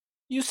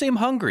You seem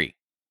hungry.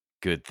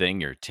 Good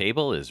thing your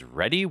table is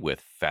ready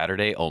with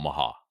Saturday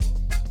Omaha.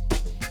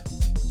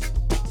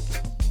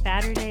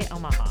 Saturday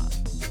Omaha.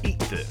 Eat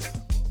this.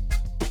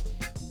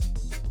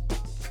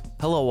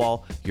 Hello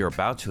all, you're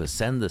about to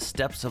ascend the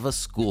steps of a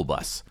school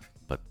bus,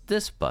 but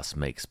this bus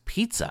makes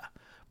pizza.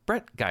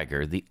 Brett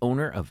Geiger, the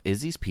owner of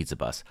Izzy's Pizza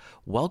Bus,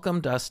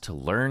 welcomed us to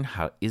learn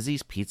how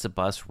Izzy's Pizza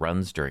Bus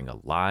runs during a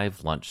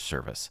live lunch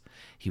service.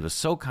 He was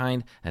so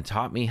kind and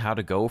taught me how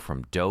to go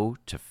from dough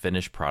to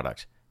finished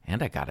product.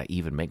 And I gotta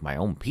even make my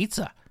own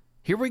pizza.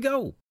 Here we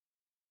go.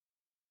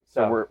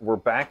 So we're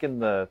back in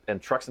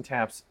Trucks and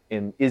Taps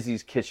in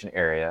Izzy's kitchen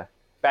area.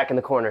 Back in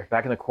the corner.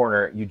 Back in the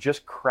corner. You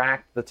just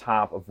cracked the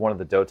top of one of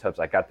the dough tubs.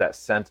 I got that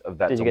scent of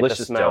that delicious Did you get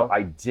the smell? dough.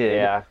 I did.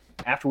 Yeah.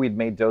 After we'd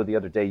made dough the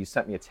other day, you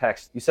sent me a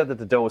text. You said that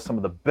the dough was some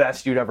of the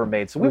best you'd ever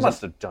made. So we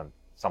must have done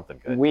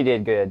something good. We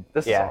did good.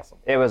 This is awesome.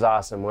 It was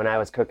awesome. When I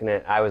was cooking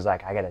it, I was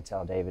like, I gotta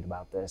tell David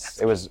about this.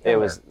 It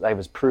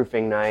was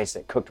proofing nice.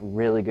 It cooked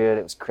really good.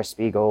 It was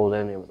crispy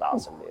golden. It was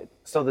awesome, dude.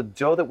 So the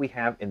dough that we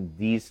have in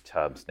these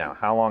tubs now,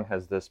 how long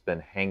has this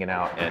been hanging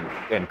out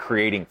and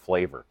creating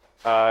flavor?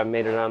 I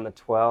made it on the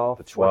 12th.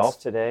 The 12th? What's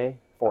today?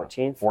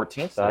 14th.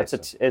 14th?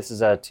 So this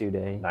is a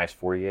 2-day. Nice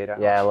 48 hours.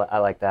 Yeah, I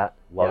like that.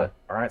 Love it.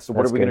 All right, so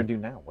what are we going to do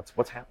now?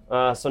 What's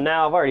happening? So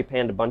now I've already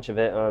panned a bunch of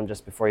it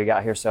just before you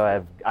got here, so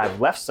I've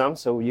left some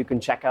so you can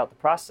check out the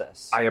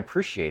process. I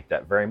appreciate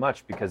that very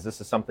much because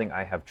this is something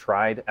I have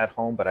tried at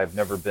home, but I've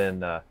never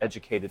been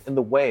educated in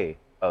the way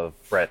of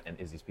Brett and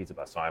Izzy's Pizza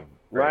Bus, so I'm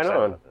very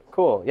excited about this.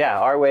 Cool. Yeah,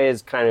 our way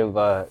is kind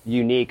of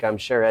unique, I'm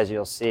sure, as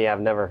you'll see.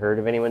 I've never heard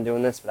of anyone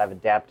doing this, but I've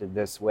adapted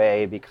this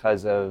way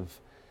because of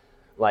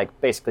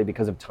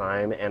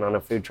time and on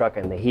a food truck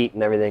and the heat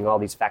and everything. All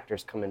these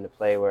factors come into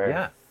play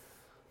where,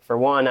 for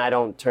one, I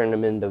don't turn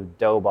them into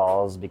dough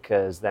balls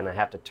because then I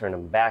have to turn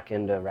them back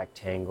into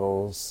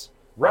rectangles.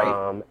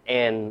 Right.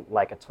 And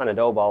like a ton of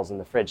dough balls in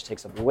the fridge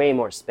takes up way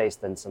more space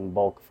than some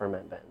bulk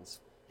ferment bins.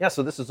 Yeah,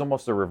 so this is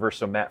almost a reverse.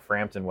 So Matt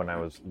Frampton, when I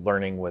was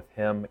learning with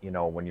him,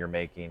 when you're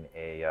making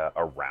a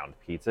round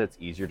pizza, it's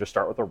easier to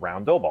start with a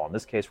round dough ball. In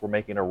this case, we're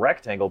making a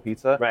rectangle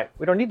pizza. Right.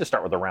 We don't need to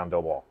start with a round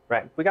dough ball.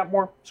 Right. We got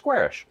more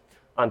squarish.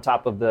 On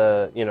top of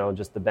the,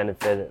 just the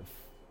benefit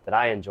that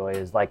I enjoy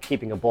is like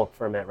keeping a bulk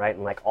ferment, right?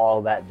 And like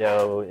all that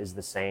dough is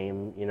the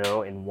same,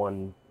 in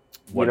one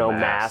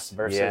mass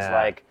versus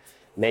like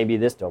maybe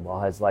this dough ball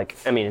has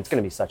it's going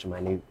to be such a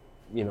minute,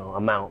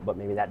 amount, but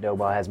maybe that dough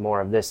ball has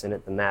more of this in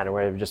it than that, or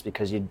whatever, just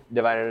because you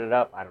divided it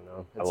up. I don't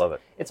know. I love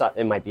it.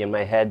 It might be in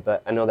my head,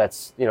 but I know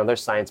that's,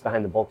 there's science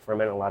behind the bulk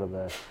ferment. A lot of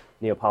the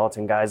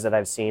Neapolitan guys that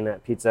I've seen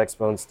at Pizza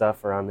Expo and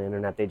stuff or on the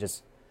internet,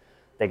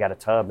 they got a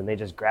tub and they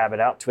just grab it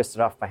out, twist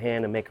it off by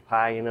hand and make a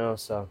pie,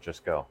 so.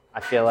 Just go.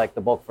 I feel like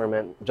the bulk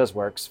ferment just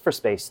works for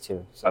space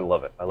too. So. I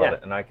love it. I love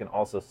it. And I can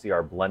also see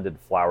our blended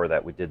flour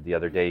that we did the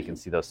other day. You can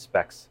see those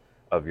specks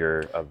of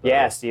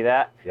yeah, see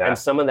that? Yeah. And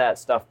some of that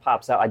stuff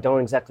pops out. I don't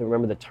exactly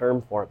remember the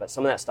term for it, but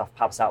some of that stuff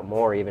pops out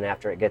more even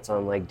after it gets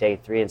on like day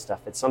 3 and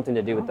stuff. It's something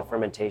to do with the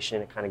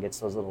fermentation. It kind of gets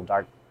those little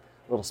dark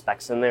little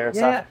specks in there and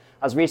stuff.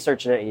 I was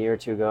researching it a year or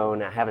two ago,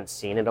 and I haven't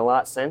seen it a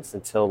lot since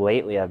until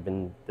lately.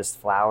 This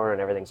flour and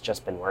everything's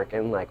just been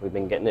working. Like we've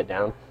been getting it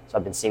down, so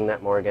I've been seeing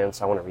that more again.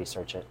 So I want to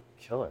research it.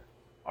 Killer.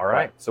 All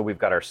right. So we've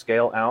got our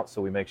scale out,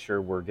 so we make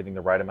sure we're getting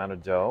the right amount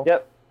of dough.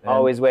 Yep. And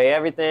always weigh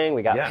everything.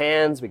 We got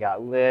pans. We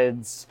got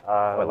lids.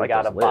 We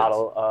got a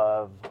bottle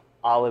of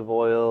olive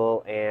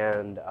oil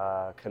and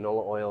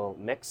canola oil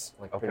mix,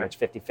 pretty much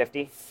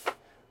 50-50.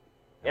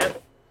 Yeah.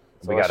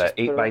 So we got an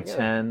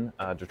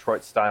 8x10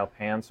 Detroit-style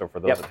pan. So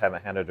for those that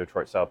haven't had a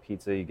Detroit-style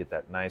pizza, you get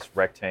that nice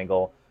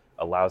rectangle.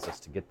 Allows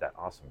us to get that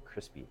awesome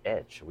crispy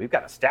edge. So we've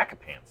got a stack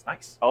of pans.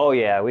 Nice. Oh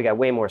yeah, we got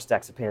way more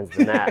stacks of pans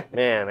than that.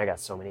 Man, I got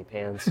so many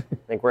pans. I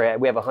think we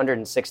have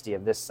 160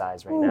 of this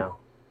size right now,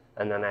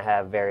 and then I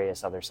have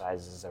various other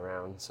sizes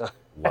around. So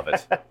love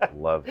it,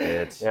 love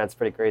it. Yeah, it's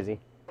pretty crazy.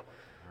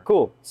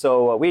 Cool.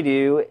 So what we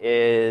do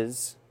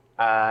is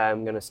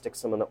I'm gonna stick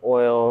some of the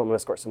oil. I'm gonna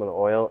squirt some of the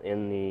oil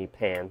in the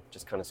pan.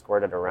 Just kind of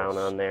squirt it around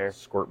on there.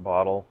 Squirt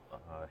bottle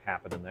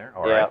happening there.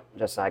 All right.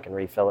 Just so I can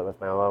refill it with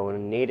my oil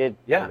when needed.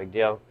 Yeah. No big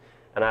deal.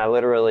 And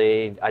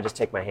I just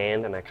take my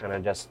hand and I kind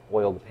of just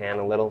oil the pan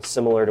a little,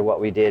 similar to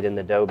what we did in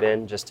the dough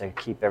bin, just to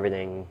keep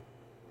everything,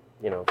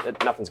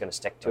 nothing's going to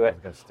stick to it.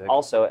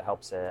 Also, it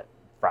helps it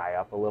fry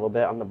up a little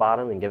bit on the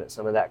bottom and give it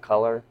some of that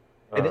color.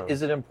 And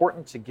is it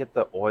important to get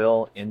the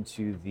oil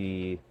into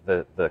the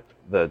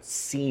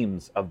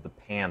seams of the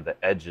pan, the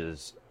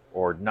edges,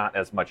 or not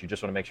as much? You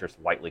just want to make sure it's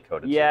lightly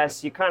coated.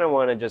 Yes, you kind of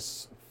want to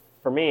just,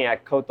 for me, I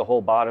coat the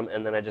whole bottom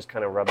and then I just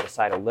kind of rub the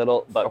side a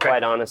little. But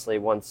quite honestly,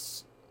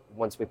 once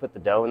we put the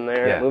dough in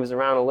there, it moves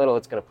around a little,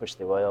 it's going to push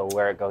the oil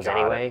where it goes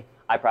anyway.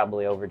 I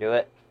probably overdo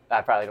it.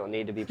 I probably don't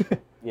need to be,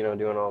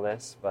 doing all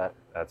this, but.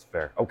 That's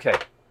fair. Okay.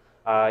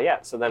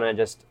 So then I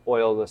just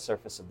oil the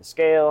surface of the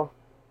scale.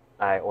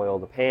 I oil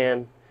the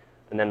pan,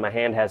 and then my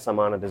hand has some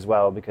on it as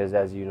well because,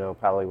 as you know,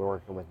 probably we're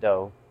working with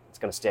dough. It's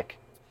going to stick.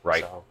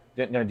 Right. So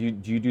Now, do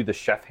you do the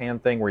chef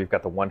hand thing where you've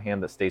got the one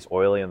hand that stays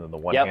oily and then the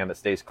one hand that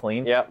stays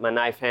clean? Yep, my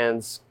knife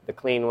hand's the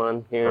clean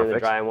one here, the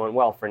dry one.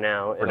 Well, for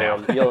now. For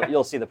now.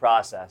 You'll see the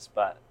process,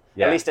 but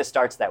at least it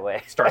starts that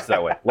way. Starts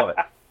that way. Love it.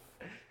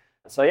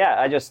 So yeah,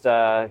 I just,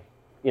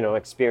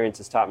 experience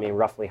has taught me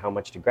roughly how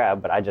much to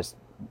grab, but I just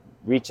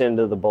reach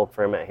into the bulk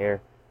ferment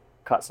here,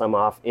 cut some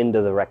off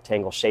into the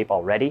rectangle shape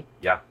already.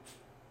 Yeah.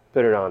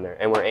 Put it on there,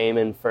 and we're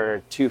aiming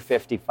for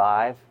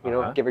 255,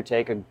 give or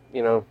take 2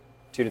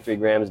 to 3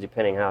 grams,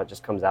 depending how it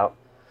just comes out.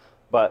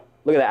 But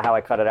look at that, how I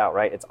cut it out,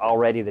 right? It's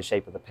already the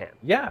shape of the pan.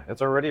 Yeah,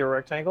 it's already a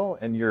rectangle,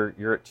 and you're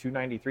at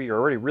 293. You're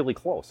already really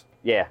close.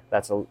 Yeah,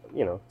 that's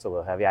it's a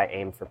little heavy. I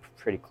aim for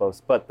pretty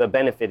close, but the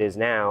benefit is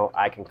now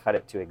I can cut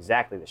it to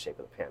exactly the shape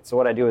of the pan. So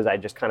what I do is I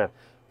just kind of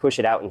push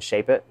it out and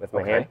shape it with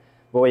my hand.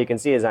 But what you can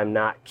see is I'm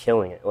not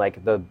killing it.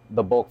 Like the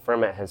bulk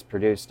ferment has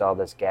produced all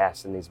this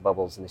gas and these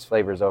bubbles and these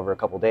flavors over a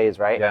couple days,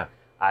 right? Yeah.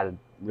 I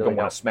really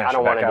want to smash I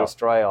don't want to out.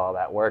 destroy all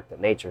that work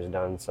that nature's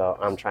done. So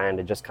I'm trying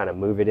to just kind of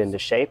move it into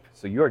shape.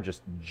 So you are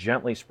just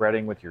gently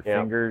spreading with your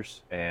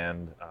fingers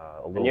and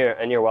a little.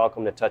 And you're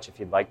welcome to touch if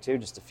you'd like to,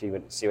 just to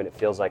see what it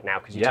feels like now,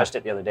 because you touched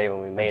it the other day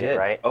when we made it,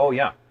 right? Oh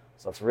yeah.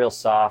 So it's real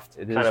soft.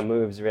 It kind of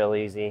moves real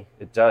easy.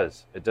 It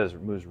does. It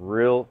moves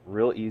real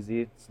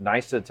easy. It's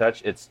nice to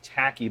touch. It's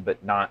tacky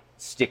but not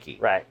sticky.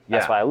 Right.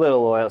 That's why a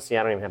little oil. See,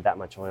 I don't even have that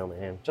much oil in my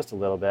hand. Just a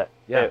little bit.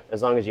 Yeah.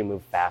 As long as you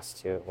move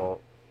fast too, it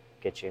won't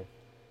get you.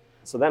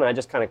 So then I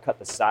just kind of cut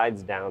the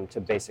sides down to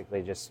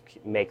basically just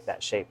make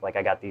that shape. Like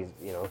I got these,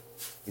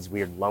 these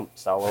weird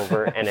lumps all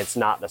over, and it's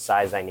not the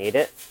size I need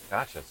it.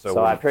 Gotcha. So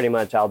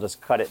I'll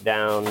just cut it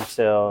down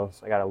till,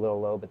 so I got a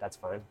little low, but that's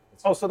fine.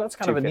 So that's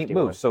kind of a neat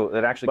move. So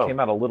it actually came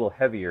out a little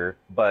heavier,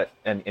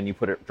 and you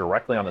put it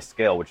directly on the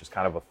scale, which is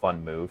kind of a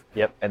fun move.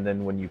 Yep. And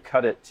then when you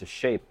cut it to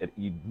shape,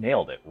 you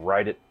nailed it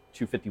right at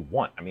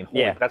 251. I mean,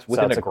 that's so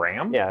within a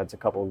gram? Yeah, it's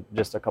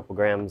just a couple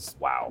grams.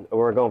 Wow.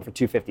 We're going for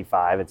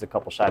 255. It's a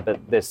couple shy, but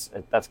that's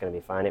going to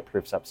be fine. It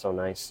proofs up so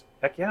nice.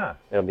 Heck yeah.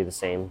 It'll be the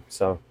same.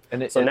 So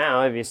And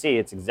now, if you see,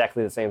 it's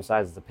exactly the same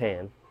size as the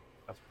pan.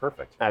 That's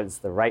perfect. It's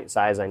the right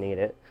size I need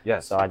it.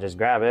 Yes. So I just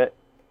grab it,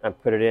 I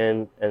put it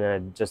in, and I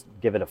just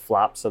give it a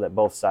flop so that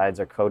both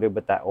sides are coated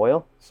with that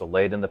oil. So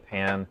lay it in the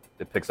pan.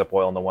 It picks up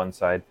oil on the one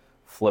side.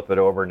 Flip it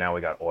over. Now we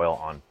got oil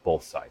on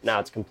both sides. Now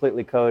it's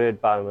completely coated.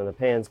 Bottom of the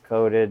pan's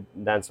coated.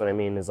 That's what I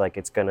mean is like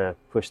it's going to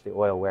push the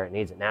oil where it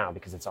needs it now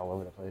because it's all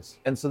over the place.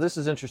 And so this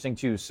is interesting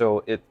too.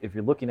 So if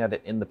you're looking at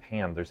it in the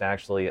pan, there's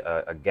actually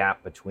a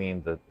gap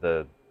between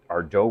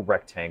our dough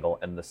rectangle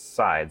and the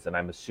sides. And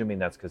I'm assuming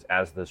that's because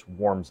as this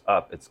warms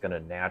up, it's going to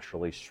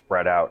naturally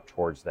spread out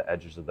towards the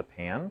edges of the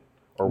pan.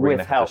 Or we're going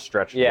to have to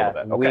stretch a little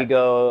bit.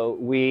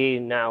 Okay. We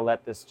now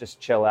let this just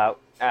chill out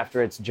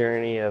after its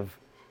journey of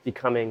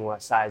becoming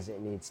what size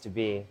it needs to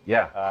be.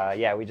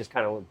 Yeah. We just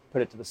kind of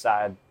put it to the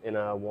side in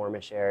a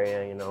warmish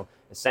area,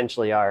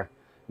 essentially our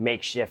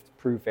makeshift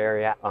proof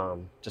area,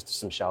 just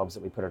some shelves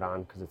that we put it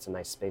on because it's a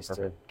nice space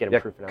to get them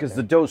proofing out because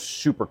the dough's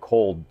super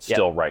cold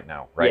still right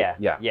now, right?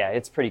 Yeah,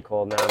 it's pretty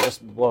cold now.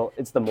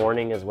 It's the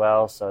morning as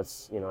well, so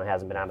it's, it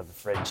hasn't been out of the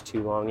fridge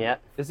too long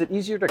yet. Is it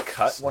easier to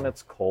cut when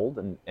it's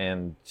cold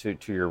and to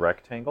your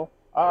rectangle?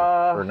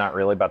 Or not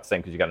really, about the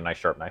same because you got a nice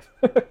sharp knife.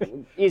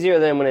 Easier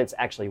than when it's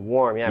actually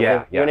warm.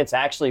 When it's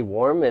actually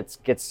warm, it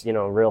gets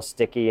real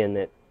sticky and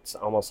it's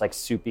almost like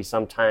soupy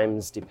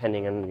sometimes,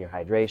 depending on your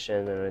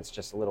hydration, and it's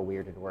just a little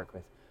weirder to work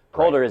with.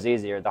 Colder is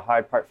easier. The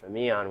hard part for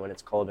me when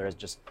it's colder is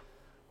just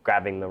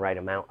grabbing the right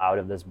amount out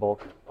of this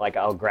bulk. Like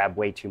I'll grab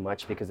way too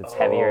much because it's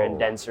heavier and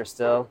denser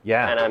still.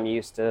 Yeah. And I'm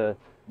used to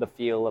the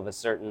feel of a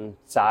certain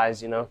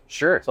size,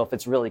 Sure. So if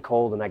it's really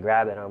cold and I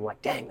grab it, I'm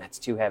like, dang, that's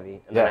too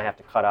heavy. And then I have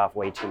to cut off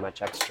way too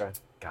much extra.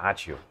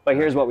 Got you. But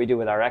here's what we do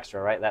with our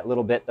extra, right? That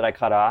little bit that I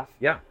cut off.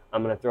 Yeah.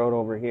 I'm going to throw it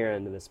over here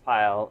into this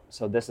pile.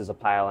 So this is a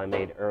pile I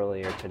made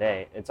earlier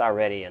today. It's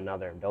already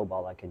another dough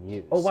ball I can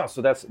use. Oh, wow. So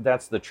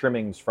that's the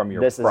trimmings from your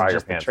prior pans. This is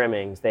just the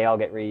trimmings. They all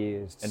get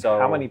reused. And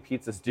how many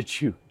pizzas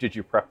did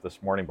you prep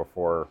this morning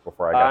before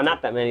I got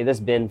Not that many. This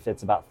bin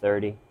fits about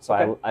 30.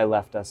 So I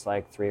left us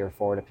like 3 or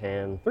 4 to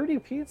pan. 30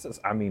 pizzas?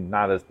 I mean,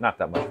 not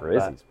that much for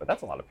Izzy's, but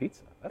that's a lot of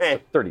pizza.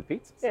 That's 30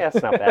 pizzas. Yeah,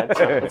 it's not bad.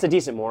 It's a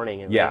decent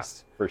morning at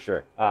least. For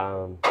sure.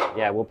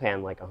 We'll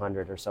pan like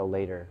 100 or so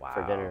later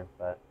for dinner.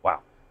 But wow.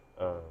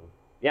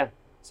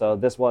 So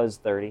this was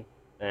 30,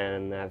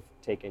 and I've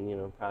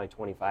taken, probably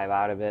 25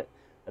 out of it.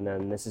 And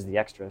then this is the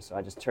extra. So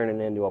I just turn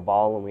it into a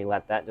ball and we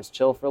let that just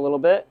chill for a little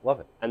bit. Love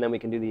it. And then we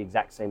can do the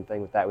exact same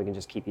thing with that. We can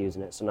just keep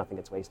using it so nothing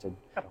gets wasted.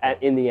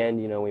 In the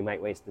end, we might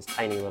waste this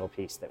tiny little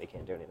piece that we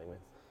can't do anything with.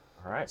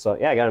 All right. So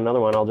I got another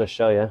one. I'll just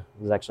show you.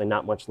 There's actually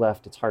not much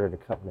left. It's harder to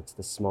cut when it's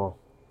this small.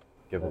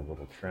 Give it a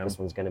little trim. This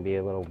one's going to be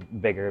a little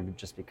bigger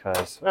just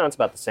because, it's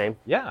about the same.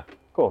 Yeah.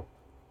 Cool.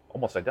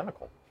 Almost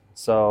identical.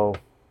 So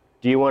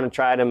Do you want to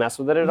try to mess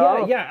with it at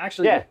all? Yeah,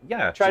 actually,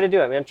 yeah. Try to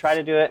do it, man. Try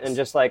to do it, and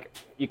just like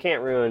you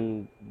can't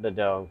ruin the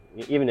dough.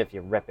 Even if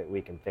you rip it,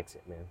 we can fix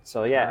it, man.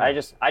 So yeah,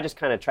 Right. I just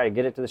kind of try to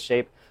get it to the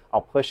shape.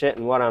 I'll push it,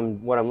 and what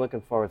I'm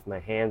looking for with my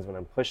hands when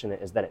I'm pushing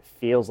it is that it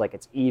feels like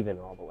it's even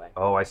all the way.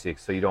 Oh, I see.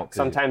 So you don't.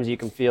 Sometimes you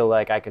can feel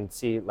like I can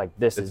see like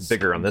this it's is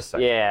bigger on this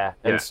side. Yeah,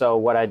 Yeah. and so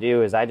what I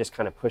do is I just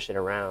kind of push it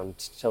around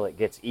till it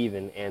gets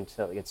even and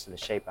till it gets to the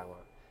shape I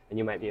want. And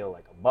you might be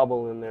like a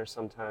bubble in there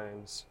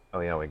sometimes. Oh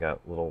yeah, we got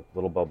little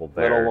bubble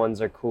there. Little ones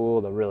are cool.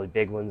 The really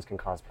big ones can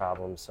cause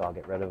problems, so I'll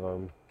get rid of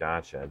them.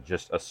 Gotcha.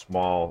 Just a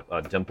small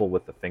dimple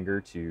with the finger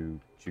to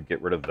get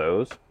rid of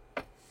those.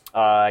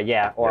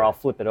 Yeah, or Yeah. I'll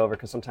flip it over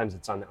because sometimes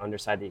it's on the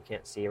underside that you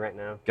can't see right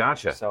now.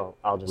 Gotcha. So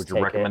I'll just Would you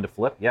take recommend it. to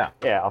flip? Yeah.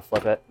 Yeah, I'll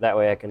flip it. That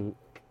way I can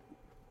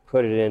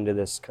put it into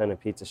this kind of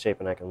pizza shape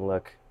and I can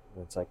look.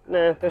 And it's like,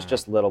 nah, there's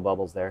just little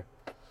bubbles there.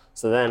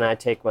 So then I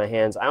take my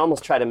hands. I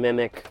almost try to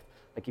mimic,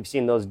 like you've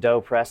seen those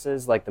dough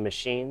presses, like the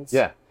machines.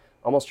 Yeah.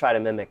 Almost try to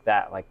mimic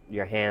that, like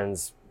your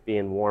hands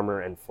being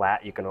warmer and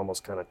flat. You can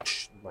almost kind of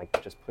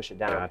like just push it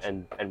down. Gotcha.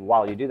 And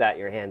while you do that,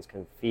 your hands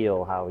can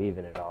feel how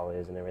even it all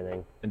is and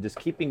everything. And does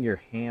keeping your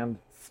hand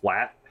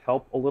flat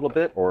help a little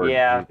bit, or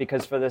Yeah,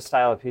 because for this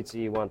style of pizza,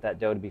 you want that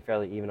dough to be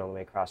fairly even all the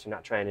way across. You're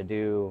not trying to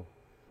do,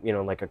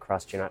 like a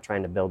crust. You're not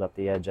trying to build up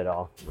the edge at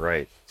all.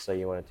 right? So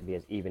you want it to be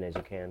as even as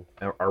you can.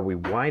 Are we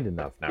wide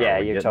enough now? Yeah, Are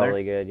we you're getting there?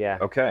 totally good. Yeah.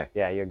 Okay.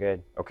 Yeah, you're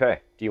good. Okay.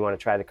 Do you want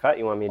to try the cut?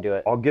 You want me to do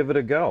it? I'll give it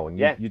a go, and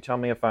Yeah. you tell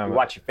me if I'm.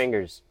 Watch your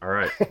fingers. All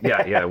right.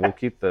 Yeah. We'll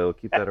keep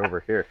that over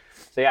here.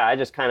 So yeah, I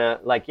just kind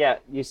of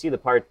you see the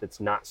part that's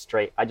not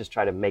straight. I just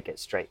try to make it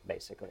straight,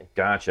 basically.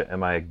 Gotcha.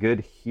 Am I good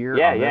here?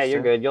 Yeah, on yeah, this you're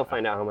end? good. You'll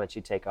find out how much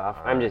you take off.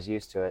 All I'm right. just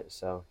used to it,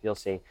 so you'll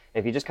see.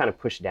 If you just kind of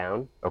push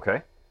down,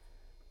 Okay.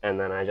 and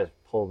then I just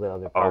pull the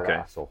other part Okay.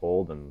 off. So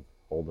hold and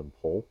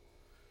pull.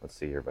 Let's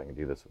see here if I can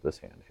do this with this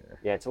hand here.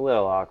 Yeah, it's a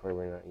little awkward.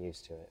 We're not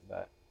used to it,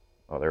 but.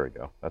 Oh, there we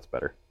go. That's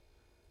better.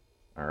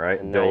 All right.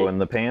 And now Dough you- in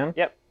the pan.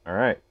 Yep. All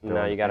right. Now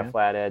dough in you the got a pan.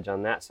 flat edge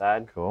on that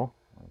side. Cool.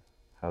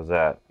 How's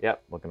that?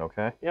 Yep. Looking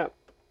okay? Yep.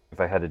 If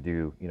I had to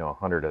do,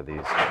 100 of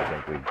these,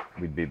 I think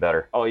we'd be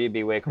better. Oh, you'd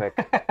be way quick.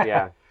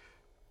 Yeah.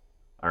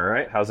 All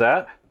right. How's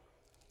that?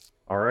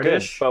 All right.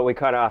 Good. But we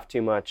cut off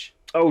too much.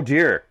 Oh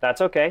dear. That's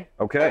okay.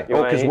 Okay. You Oh,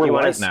 wanna- because we're you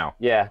wanna light s- now.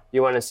 Yeah.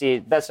 You want to see?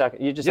 That's not.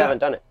 You just Yeah. haven't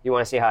done it. You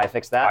want to see how I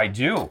fix that? I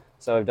do.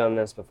 So I've done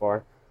this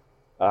before.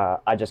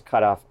 I just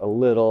cut off a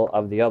little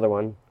of the other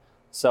one.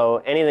 So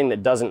anything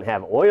that doesn't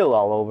have oil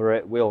all over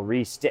it will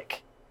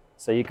re-stick.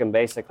 So you can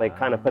basically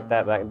kind of put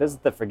that back. This is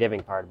the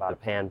forgiving part about a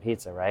pan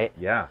pizza, right?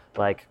 Yeah.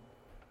 Like,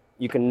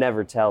 you can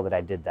never tell that I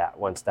did that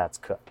once that's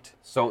cooked.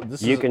 So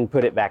this You is can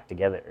put it back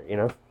together,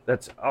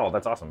 that's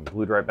awesome.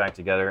 Glued right back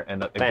together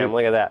and Bam,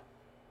 look at that.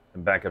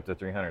 and back up to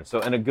 300. So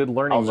and a good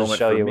learning I'll moment just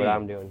show for you me. what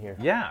I'm doing here.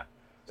 Yeah.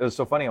 It was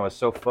so funny. I was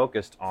so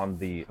focused on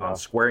on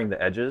squaring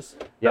the edges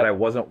Yep. that I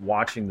wasn't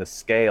watching the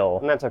scale.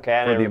 And that's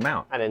okay. For the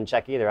amount. I didn't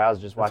check either. I was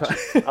just watching.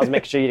 I was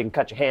making sure you didn't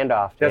cut your hand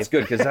off. That's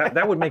Dave. good because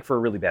that would make for a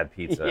really bad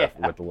pizza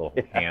Yeah. with the little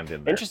hand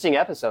in there. Interesting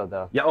episode,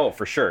 though. Yeah, oh,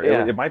 for sure.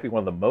 Yeah. It might be one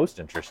of the most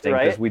interesting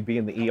because Right? we'd be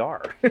in the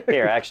ER.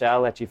 Here, actually,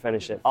 I'll let you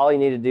finish it. All you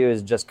need to do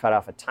is just cut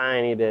off a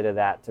tiny bit of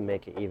that to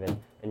make it even.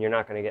 And you're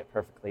not going to get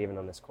perfectly even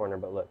on this corner,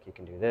 but look, you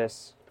can do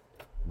this.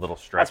 Little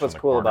stretch. That's what's in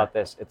the cool corner. about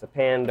this. It's a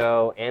pan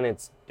dough, and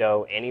it's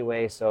dough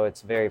anyway, so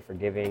it's very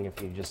forgiving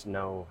if you just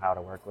know how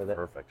to work with it.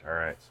 Perfect. All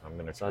right. So I'm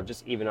going to So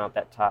just even out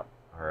that top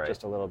All right.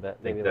 just a little bit,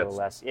 Think maybe a little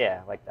that's- less. Yeah,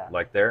 like that.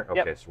 Like there?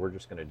 Yep. Okay, so we're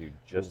just going to do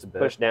just a bit.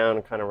 Push down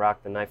and kind of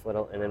rock the knife a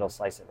little, and it'll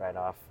slice it right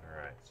off. All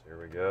right, so here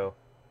we go.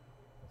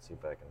 Let's see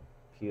if I can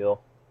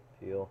peel.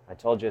 I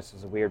told you this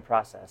is a weird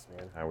process,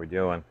 man. How are we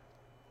doing?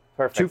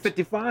 Perfect.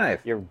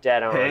 255. You're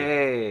dead on.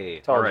 Hey.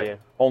 Told all right. you.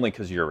 Only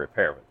because you're a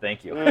repair, but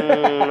thank you. I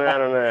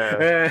don't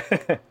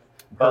know.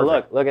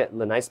 But look at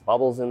the nice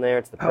bubbles in there.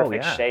 It's the Oh,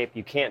 perfect yeah. shape.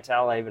 You can't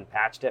tell I even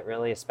patched it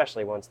really,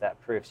 especially once that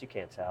proofs. You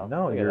can't tell.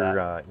 No, Look at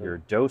that. your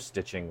dough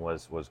stitching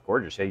was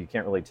gorgeous. Yeah, you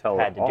can't really tell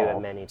Had at to do all.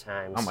 it many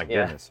times. Oh my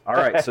Yeah. goodness. All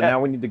right, so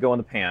now we need to go in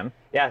the pan.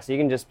 Yeah, so you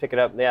can just pick it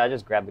up. Yeah,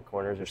 just grab the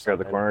corners or Just grab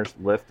the something. corners,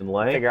 lift and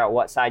lay, Figure out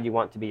what side you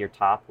want to be your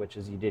top, which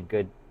is you did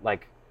good.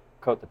 Like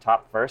coat the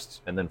top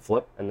first and then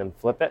flip. and then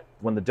flip it.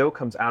 When the dough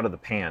comes out of the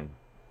pan,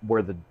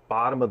 where the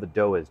bottom of the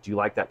dough is, do you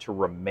like that to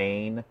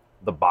remain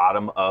the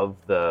bottom of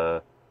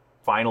the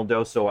final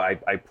dough? So I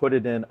put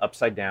it in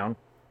upside down,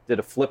 did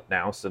a flip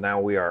now, so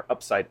now we are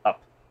upside up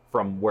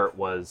from where it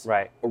was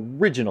Right.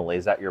 originally.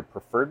 Is that your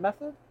preferred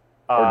method?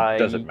 Or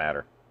does it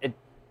matter?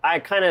 I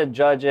kind of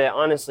judge it,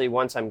 honestly,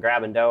 once I'm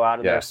grabbing dough out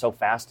of Yeah. there so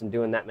fast and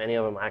doing that many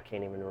of them, I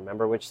can't even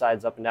remember which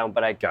side's up and down,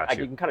 but Got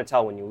you. you can kind of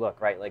tell when you look,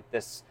 right? Like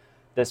this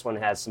one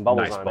has some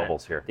bubbles Nice on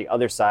bubbles it. here. The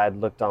other side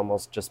looked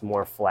almost just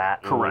more flat.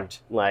 and,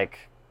 Correct. like,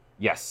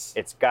 Yes.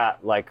 it's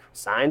got like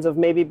signs of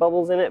maybe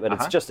bubbles in it, but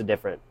it's Uh-huh. just a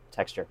different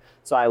texture.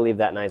 So I leave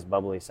that nice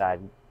bubbly side.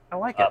 I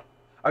like up. it.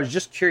 I was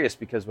just curious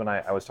because when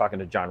I was talking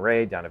to John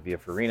Ray down at Via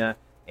Farina,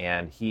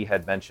 and he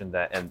had mentioned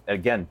that, and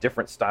again,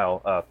 different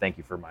style. Thank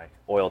you for my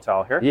oil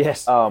towel here.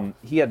 Yes.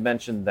 He had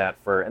mentioned that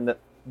the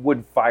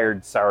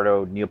wood-fired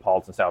sourdough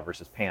Neapolitan style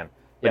versus pan,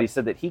 but he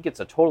said that he gets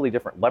a totally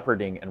different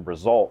leoparding and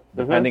result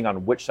depending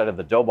on which side of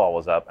the dough ball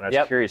was up. And I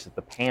was curious if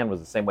the pan was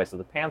the same way. So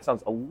the pan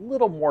sounds a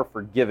little more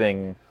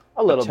forgiving.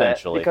 A little bit,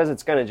 because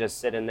it's going to just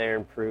sit in there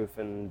and proof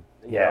and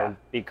you know,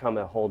 become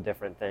a whole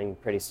different thing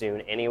pretty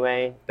soon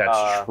anyway.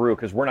 That's true,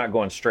 because we're not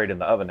going straight in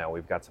the oven now.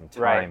 We've got some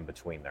time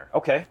between there.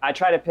 Okay. I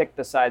try to pick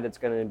the side that's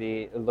going to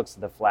be, it looks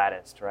the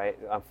flattest, right,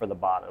 for the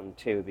bottom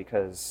too,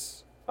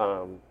 because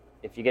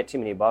if you get too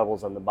many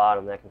bubbles on the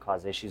bottom, that can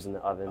cause issues in the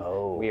oven.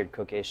 Weird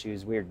cook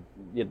issues,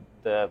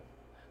 the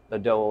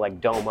dough will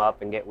like dome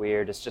up and get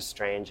weird. It's just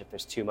strange if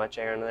there's too much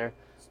air in there.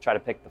 Try to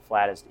pick the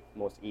flattest,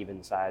 most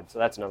even side. So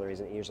that's another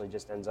reason it usually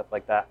just ends up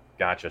like that.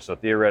 Gotcha. So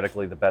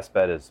theoretically, the best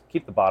bet is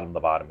keep the bottom. Keep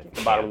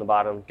the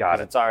bottom. Got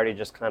it. It's already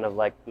just kind of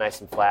like nice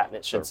and flat, and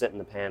it should sit in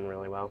the pan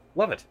really well.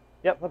 Love it.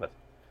 Yep. Love it.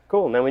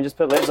 Cool. And then we just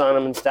put lids on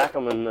them and stack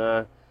them,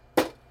 and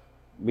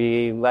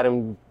we let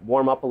them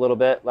warm up a little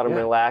bit, let them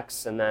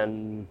relax, and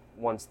then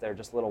once they're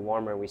just a little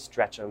warmer, we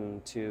stretch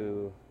them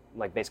to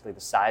like basically the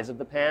size of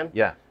the pan.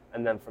 Yeah.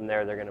 And then from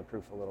there, they're going to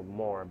proof a little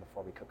more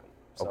before we cook them.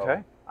 So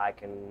okay.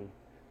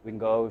 We can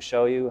go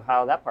show you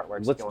how that part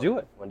works. Let's do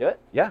it. Want to do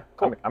it? Yeah,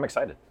 cool. I'm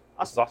excited.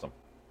 This is awesome.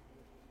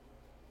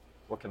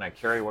 What can I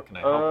carry? What can I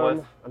help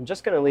with? I'm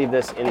just going to leave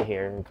this in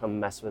here and come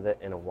mess with it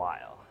in a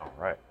while. All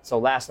right. So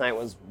last night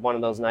was one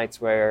of those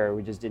nights where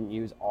we just didn't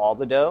use all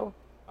the dough.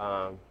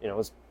 It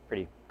was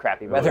pretty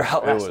crappy weather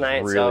out last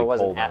night, really so it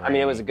wasn't.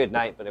 It was a good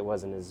night, but it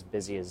wasn't as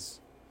busy as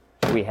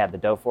we had the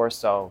dough for.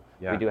 So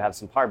we do have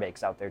some par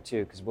bakes out there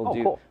too, because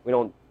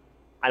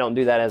I don't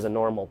do that as a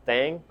normal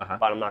thing,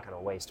 but I'm not going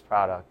to waste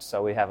product.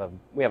 So we have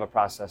a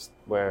process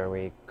where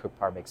we cook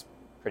par bakes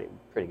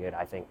pretty good.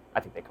 I think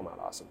they come out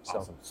awesome.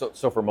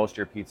 So for most of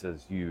your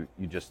pizzas, you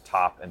just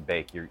top and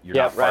bake. You're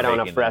not right on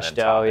a baking fresh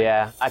dough.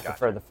 Yeah, I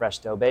prefer the fresh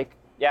dough bake.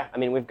 Yeah, I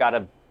mean we've got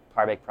a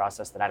par bake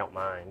process that I don't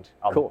mind.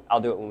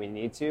 I'll do it when we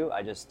need to.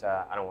 I just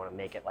I don't want to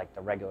make it like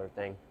the regular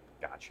thing.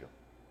 Got you.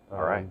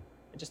 All right.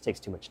 It just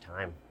takes too much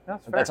time.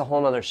 That's a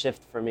whole other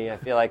shift for me. I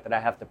feel like that I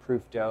have to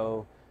proof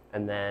dough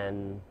and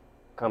then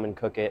come and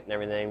cook it and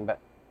everything, but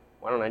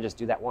why don't I just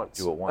do that once?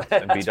 Do it once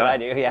and be done. What I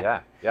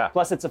do, yeah.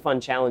 Plus, it's a fun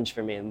challenge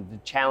for me, and the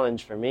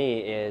challenge for me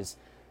is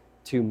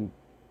to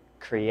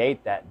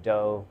create that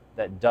dough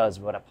that does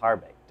what a par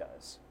bake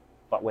does,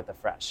 but with the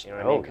fresh. You know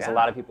what I mean? Because a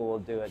lot of people will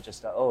do it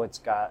just it's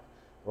got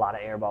a lot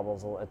of air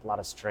bubbles, a lot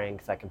of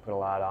strength. I can put a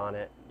lot on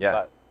it. Yeah.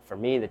 But for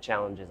me, the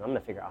challenge is I'm going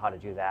to figure out how to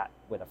do that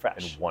with a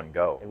fresh. In one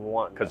go.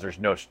 Because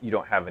you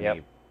don't have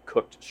any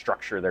cooked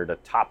structure there to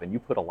top, and you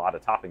put a lot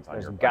of toppings on your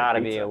pizza. There's got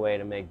to be a way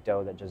to make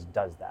dough that just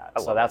does that.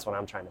 So that's what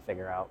I'm trying to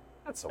figure out.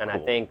 That's so cool. I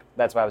think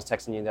that's why I was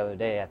texting you the other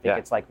day. I think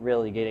it's like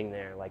really getting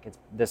there. Like it's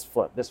this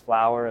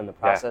flour and the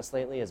process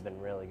lately has been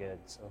really good.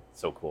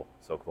 So cool.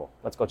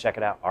 Let's go check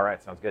it out. All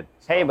right, sounds good.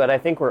 Hey, but I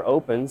think we're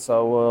open,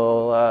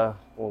 so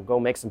we'll go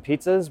make some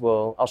pizzas.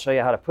 I'll show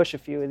you how to push a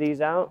few of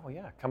these out. Oh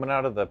yeah, coming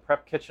out of the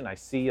prep kitchen, I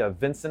see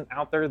Vincent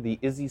out there. The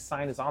Izzy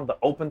sign is on. The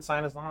open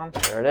sign is on.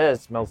 There it is.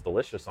 It smells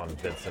delicious on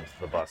Vincent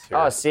the Bus here.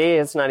 Oh, see,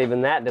 it's not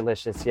even that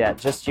delicious yet.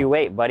 Just you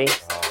wait, buddy.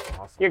 Oh,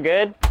 awesome. You're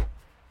good.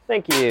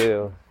 Thank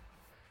you.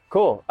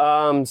 Cool.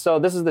 So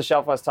this is the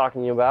shelf I was talking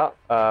to you about,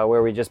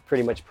 where we just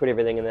pretty much put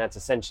everything, and that's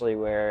essentially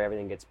where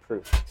everything gets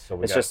proofed. So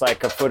it's just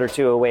like a foot or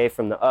two away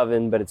from the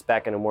oven, but it's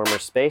back in a warmer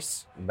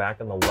space. Back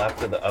on the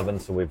left of the oven,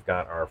 so we've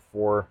got our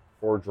four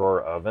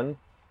drawer oven.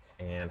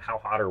 And how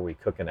hot are we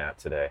cooking at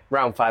today?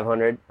 Around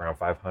 500. Around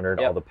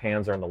 500. Yep. All the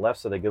pans are on the left,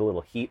 so they get a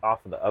little heat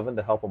off of the oven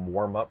to help them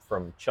warm up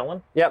from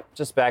chilling. Yep,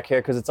 just back here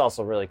because it's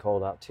also really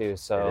cold out too.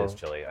 So it is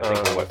chilly. I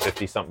think we're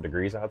 50-something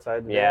degrees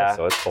outside today? Yeah.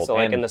 So it's cold. So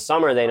like in the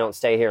summer, they don't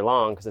stay here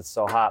long because it's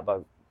so hot.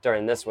 But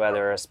during this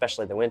weather,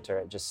 especially the winter,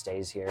 it just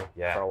stays here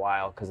for a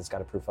while because it's got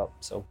to proof up.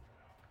 So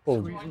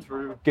we'll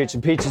get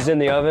your pizzas in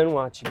the oven.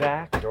 Watch your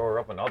back. Door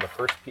open. Oh,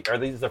 are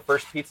these the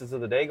first pizzas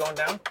of the day going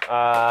down?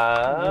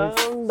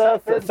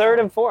 The third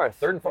and fourth.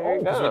 Third and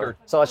fourth.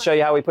 So let's show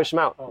you how we push them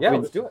out. Yeah,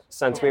 let's do it.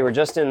 Since we were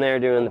just in there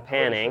doing the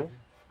panning,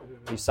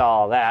 you saw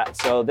all that.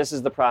 So this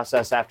is the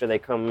process after they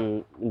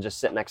come and just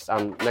sit next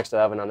to the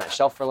oven on that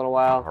shelf for a little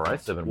while. All right,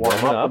 so they've been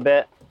warm up a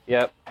bit.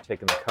 Yep.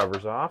 Taking the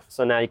covers off.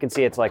 So now you can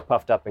see it's like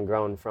puffed up and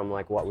grown from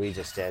like what we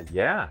just did.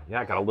 Yeah,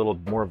 got a little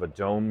more of a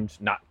domed,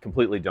 not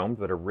completely domed,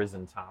 but a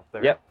risen top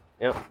there.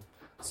 Yep.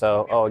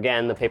 So,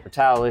 again, the paper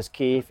towel is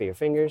key for your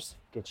fingers.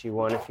 Get you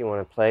one if you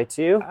want to play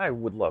too. I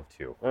would love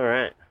to. All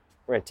right.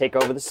 We're going to take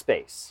over the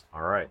space.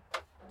 All right.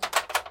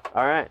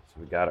 So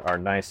we got our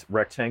nice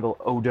rectangle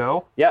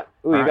dough. Yep.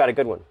 Ooh, you got a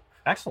good one.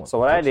 Excellent. So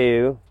what I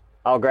do,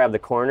 I'll grab the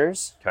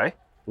corners. Okay.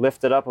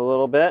 Lift it up a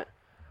little bit.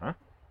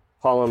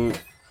 Pull them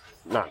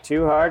not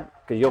too hard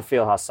because you'll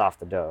feel how soft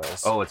the dough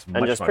is. Oh, it's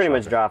much, and just much pretty softer.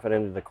 much drop it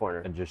into the corner.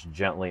 And just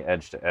gently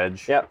edge to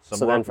edge. Yep.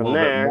 So then from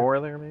there, more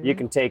there maybe? You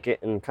can take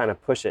it and kind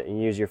of push it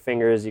and use your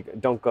fingers. You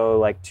don't go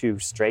like too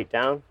straight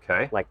down.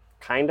 Okay. Like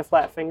kind of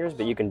flat fingers,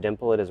 but you can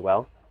dimple it as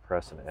well.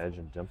 Press and edge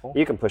and dimple.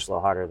 You can push a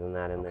little harder than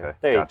that in there. Okay.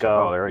 There you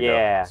go. Oh, there we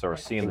go. So we're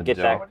seeing the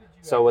dough.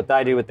 So what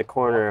I do with the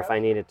corner, if I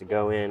need it to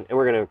go in, and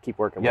we're going to keep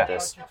working with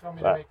this,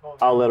 but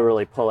I'll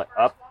literally pull it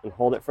up and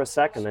hold it for a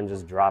sec and then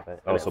just drop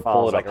it. Oh, so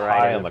pull it up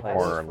high in the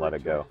corner and let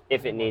it go.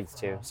 If it needs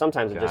to.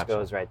 Sometimes it just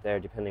goes right there,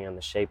 depending on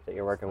the shape that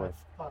you're working with.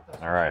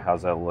 All right,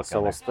 how's that looking?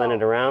 So we'll spin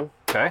it around.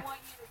 Okay.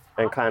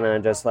 And kind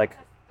of just like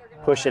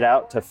push it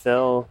out to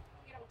fill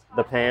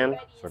the pan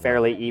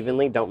fairly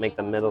evenly. Don't make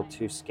the middle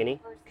too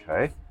skinny.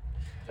 Okay.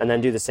 And then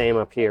do the same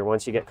up here.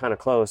 Once you get kind of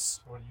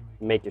close,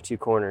 make your 2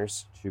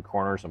 corners. 2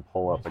 corners and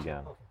pull up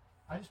again.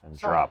 And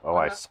drop. Oh,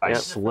 I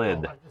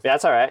slid.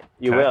 That's all right.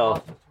 You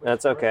will.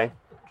 That's okay.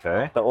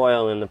 Okay. The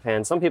oil in the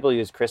pan. Some people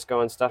use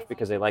Crisco and stuff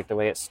because they like the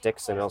way it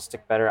sticks and it'll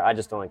stick better. I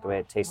just don't like the way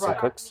it tastes and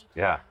cooks.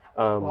 Yeah.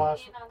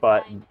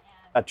 But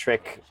a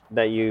trick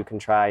that you can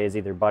try is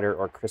either butter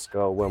or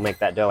Crisco will make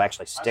that dough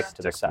actually stick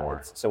to the sides.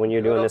 more. So when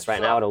you're doing this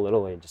right now, it'll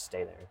literally just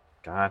stay there.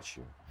 Got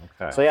you.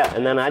 Okay. So yeah,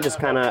 and then I just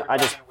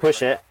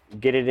push it,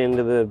 get it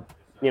into the,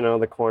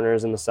 the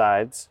corners and the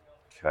sides.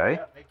 Okay.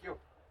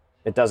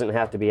 It doesn't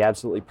have to be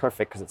absolutely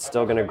perfect because it's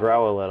still going to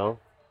grow a little.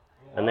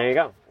 And there you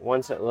go.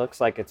 Once it looks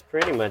like it's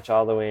pretty much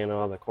all the way in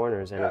all the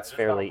corners and it's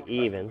fairly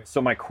even.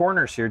 So my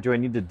corners here, do I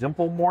need to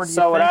dimple more?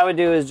 So what I would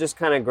do is just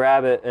kind of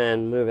grab it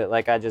and move it.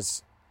 Like I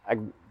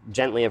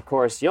gently, of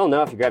course. You'll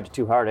know if you grabbed it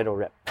too hard, it'll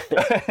rip.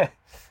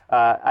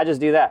 I just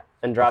do that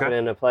and drop it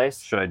into place.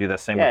 Should I do the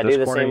same with this corner? Yeah,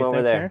 do the same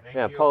over there.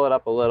 Yeah, pull it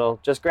up a little.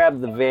 Just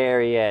grab the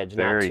very edge,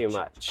 not too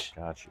much.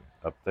 Got you.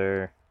 Up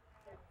there.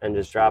 And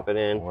just drop it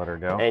in. Let her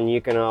go. And you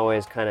can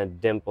always kind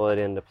of dimple it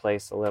into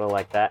place a little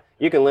like that.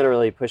 You can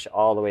literally push it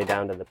all the way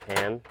down to the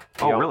pan.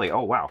 Oh, really?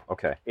 Oh, wow.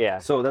 Okay. Yeah.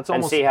 So that's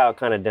almost... And see how it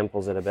kind of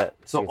dimples it a bit.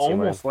 So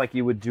almost like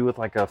you would do with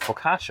like a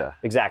focaccia.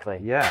 Exactly.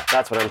 Yeah.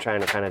 That's what I'm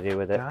trying to kind of do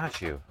with it.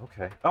 Got you.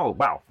 Okay. Oh,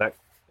 wow.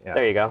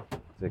 There you go.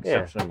 The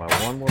exception of my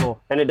one little...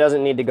 And it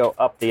doesn't need to go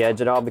up the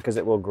edge at all because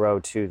it will grow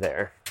to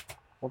there.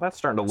 Well, that's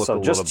starting to look a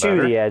little better. So just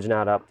to the edge,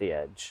 not up the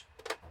edge.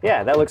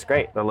 Yeah, that looks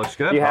great. That looks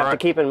good. You have to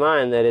keep in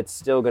mind that it's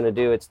still going to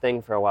do its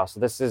thing for a while. So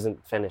this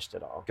isn't finished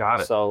at all. Got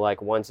it. So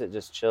like once it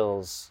just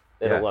chills,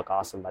 it'll look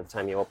awesome by the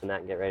time you open that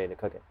and get ready to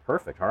cook it.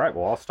 Perfect. All right.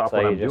 Well, I'll stop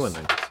what I'm doing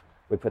then.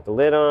 We put the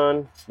lid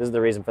on. This is the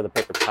reason for the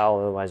paper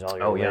towel. Otherwise, all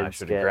your lids I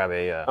should grab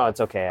a. Oh,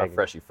 it's okay. A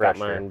freshie fresh got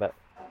mine, here. but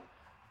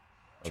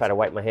try to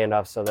wipe my hand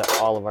off so that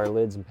all of our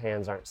lids and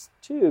pans aren't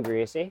too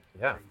greasy.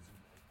 Yeah.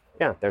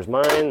 Yeah. There's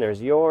mine.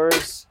 There's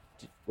yours.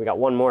 We got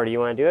one more. Do you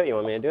want to do it? You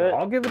want me to do it?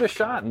 I'll give it a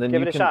shot, and then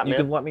you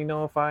can let me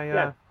know if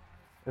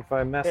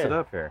I mess it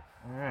up here.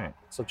 All right.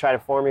 So try to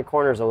form your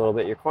corners a little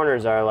bit. Your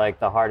corners are like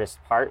the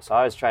hardest part, so I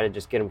always try to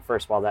just get them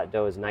first while that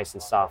dough is nice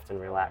and soft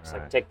and relaxed.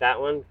 Like take that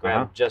one,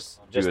 grab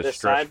just this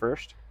side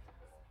first,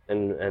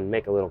 and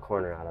make a little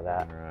corner out of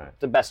that. All right.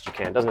 The best you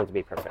can. It doesn't have to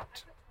be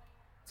perfect.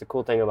 The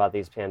cool thing about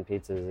these pan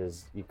pizzas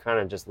is you kind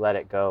of just let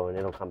it go, and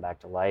it'll come back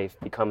to life,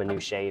 become a new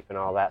shape, and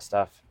all that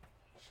stuff.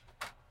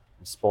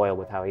 Spoiled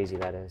with how easy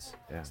that is.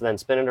 Yeah. So then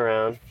spin it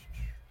around.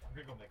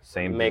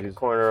 Make a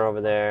corner over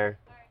there.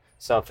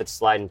 So if it's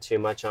sliding too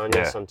much on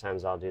you,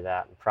 sometimes I'll do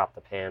that and prop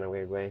the pan a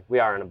weird way. We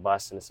are in a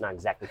bus and it's not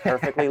exactly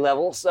perfectly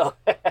level, so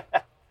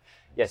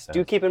yes,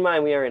 do keep in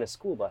mind we are in a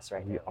school bus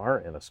right now. We are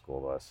in a school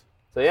bus.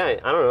 So yeah,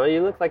 I don't know,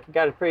 you look like you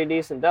got a pretty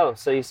decent dough.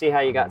 So you see how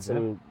you got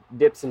some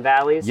dips and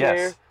valleys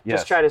here? Yes.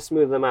 Just try to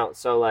smooth them out.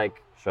 So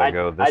like Should I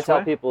go this way? I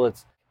tell people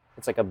it's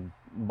like a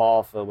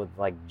ball filled with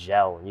like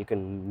gel, and you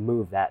can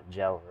move that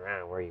gel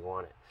around where you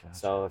want it. Gotcha.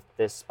 So if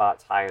this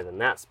spot's higher than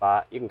that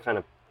spot, you can kind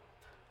of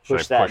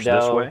push that dough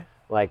this way?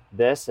 Like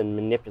this and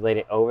manipulate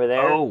it over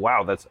there. Oh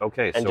wow, that's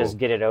okay. And just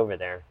get it over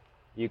there.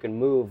 You can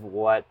move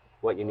what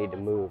you need to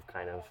move,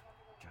 kind of.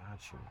 Got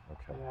you.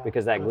 Okay.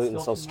 Because that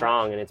gluten's so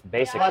strong, and it's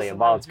basically a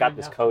ball. It's got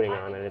this coating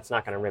on it. It's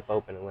not going to rip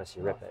open unless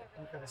you rip it.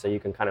 So you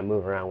can kind of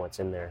move around what's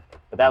in there.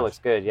 But that looks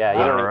good. Yeah.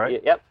 You All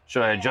right. Yep.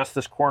 Should I adjust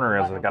this corner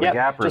as I got a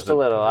gap, or just is a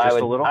little? Just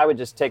a little. I would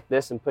just take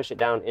this and push it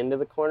down into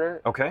the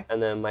corner. Okay.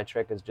 And then my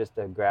trick is just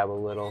to grab a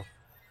little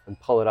and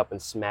pull it up and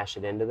smash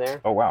it into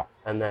there. Oh wow.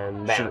 And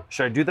then bam.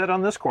 Should I do that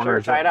on this corner?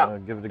 Sure, try it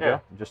out. Give it a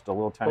go. Just a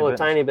little tiny bit. Pull a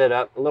tiny bit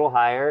up, a little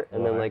higher,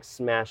 and then like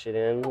smash it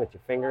in with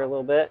your finger a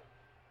little bit.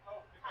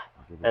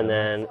 And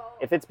then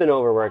if it's been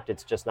overworked,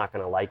 it's just not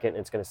going to like it, and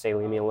it's going to say,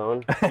 "Leave me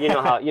alone." You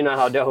know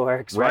how dough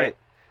works, right?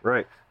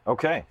 Right.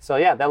 Okay. So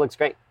yeah, that looks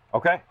great.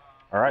 Okay.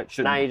 All right.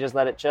 Now you just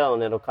let it chill,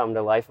 and it'll come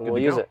to life, and we'll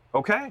use it.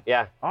 Okay.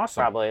 Yeah. Awesome.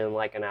 Probably in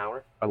like an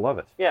hour. I love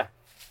it. Yeah.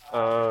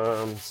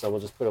 So we'll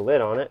just put a lid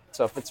on it.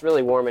 So if it's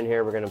really warm in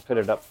here, we're going to put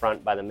it up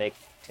front by the make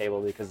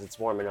table because it's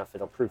warm enough,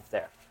 it'll proof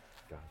there.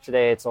 Gotcha.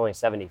 Today it's only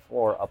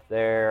 74 up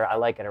there. I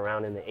like it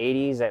around in the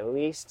 80s at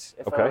least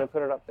if I want to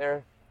put it up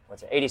there.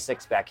 What's it?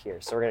 86 back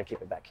here, so we're going to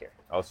keep it back here.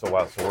 Oh, so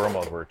wow. So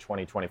we're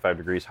 20, 25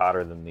 degrees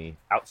hotter than the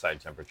outside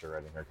temperature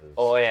right in here.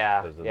 Oh,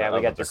 yeah. Yeah,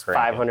 we got this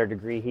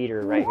 500-degree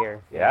heater right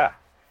here. Yeah.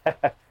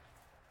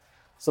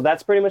 So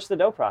that's pretty much the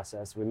dough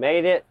process. We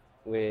made it.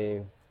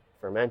 We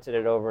fermented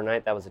it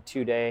overnight. That was a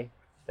 2-day.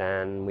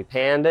 Then we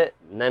panned it,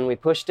 and then we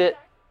pushed it,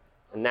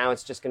 and now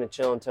it's just going to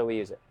chill until we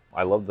use it.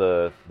 I love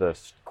the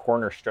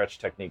corner stretch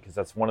technique, because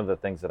that's one of the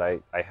things that I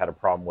had a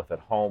problem with at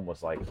home,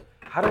 was like,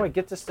 how do I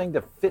get this thing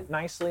to fit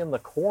nicely in the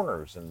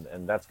corners?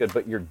 And that's good.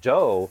 But your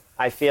dough,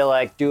 I feel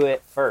like do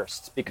it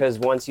first, because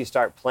once you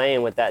start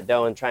playing with that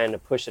dough and trying to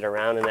push it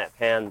around in that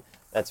pan,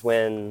 that's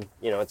when,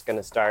 it's going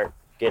to start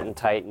getting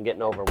tight and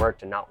getting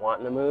overworked and not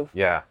wanting to move.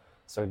 yeah,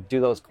 So do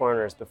those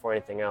corners before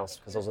anything else,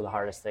 because those are the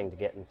hardest thing to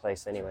get in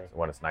place anyway.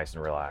 when it's nice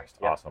and relaxed.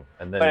 Yeah. Awesome.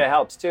 And then, But it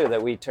helps too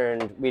that we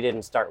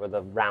didn't start with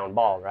a round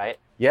ball, right?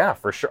 yeah,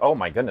 for sure. Oh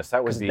my goodness,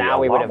 that would be Now a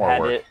we would lot have more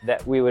had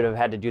work. we would have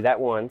had to do that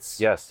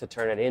once. Yes. To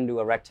turn it into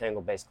a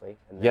rectangle basically,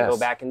 and then Yes. go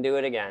back and do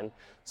it again.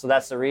 So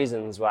that's the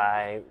reasons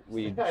why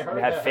we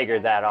have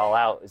figured that all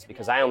out, is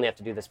because I only have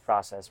to do this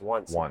process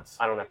once.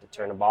 I don't have to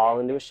turn a ball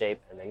into a shape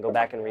and then go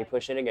back and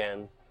re-push it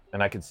again.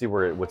 And I could see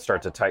where it would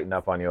start to tighten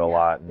up on you a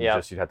lot, and you'd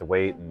have to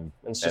wait. And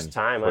It's just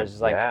time. I was just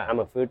like, I'm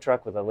a food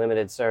truck with a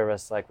limited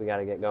service. Like, we got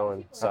to get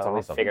going. So That's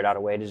awesome. I figured out a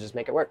way to just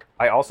make it work.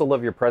 I also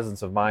love your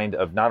presence of mind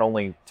of not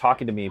only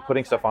talking to me,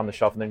 putting stuff on the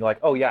shelf, and then you're like,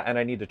 oh yeah, and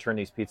I need to turn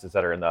these pizzas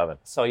that are in the oven.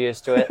 So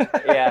used to it.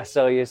 Yeah,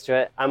 so used to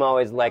it. I'm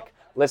always like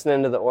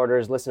listening to the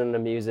orders, listening to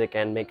music,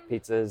 and make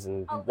pizzas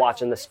and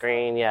watching the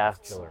screen. Yeah,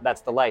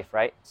 that's the life,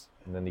 right?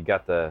 And then you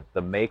got the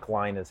make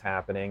line is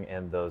happening,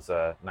 and those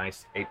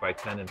nice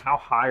 8x10. And how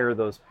high are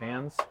those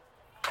pans?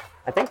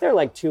 I think they're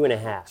like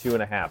 2.5.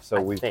 2.5.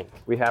 So think.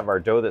 we have our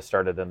dough that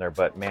started in there,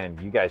 but man,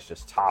 you guys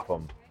just top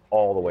them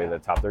all the way to the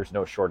top. There's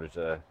no shortage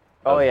of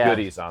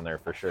goodies on there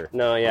for sure.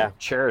 No, yeah.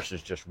 Cherish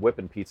is just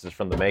whipping pizzas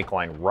from the make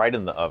line right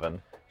in the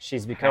oven.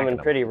 She's becoming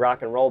pretty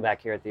rock and roll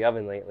back here at the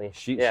oven lately.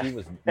 She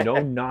was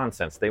no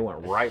nonsense. They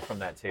went right from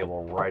that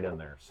table right in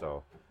there.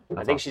 So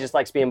I think she just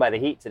likes being by the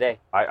heat today.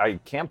 I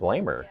can't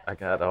blame her. I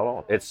got it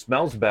all. It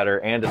smells better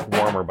and it's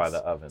warmer by the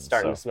oven. It's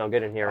starting to smell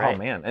good in here, right? Oh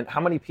man! And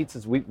how many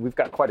pizzas? We've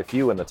got quite a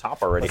few in the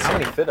top already. How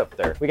many fit up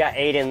there? We got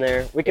 8 in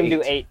there. We can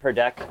do 8 per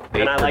deck.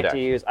 And I like to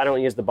use. I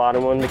don't use the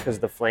bottom one because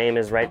the flame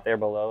is right there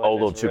below. Oh, a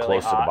little too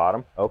close to the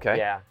bottom. Okay.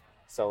 Yeah.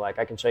 So like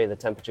I can show you the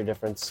temperature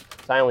difference.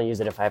 So I only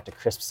use it if I have to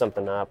crisp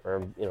something up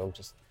or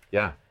just.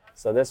 Yeah.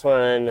 So this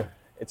one,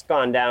 it's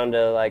gone down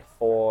to like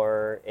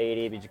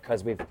 480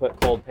 because we've put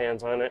cold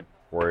pans on it.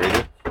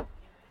 480.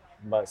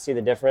 But see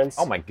the difference?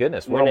 Oh my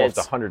goodness, we're almost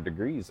 100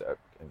 degrees.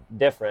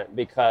 Different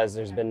because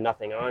there's been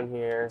nothing on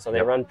here. So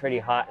they run pretty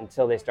hot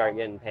until they start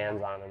getting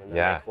pans on them, and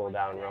then they cool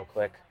down real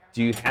quick.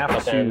 Do you have but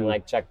to... then,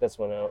 like, check this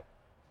one out.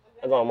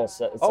 It's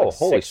almost, it's like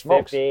holy 650.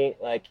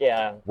 Smokes. Like,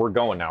 yeah. We're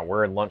going now.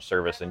 We're in lunch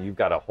service, and you've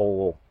got a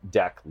whole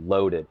deck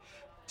loaded.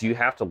 Do you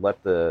have to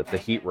let the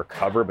heat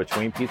recover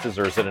between pizzas,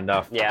 or is it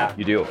enough? Yeah.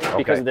 You do? Okay.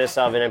 Because of this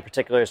oven in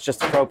particular, it's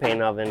just a propane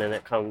oven, and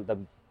it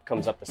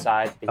comes up the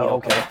sides. The heat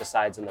will come up the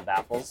sides and the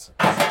baffles.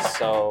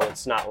 So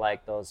it's not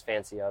like those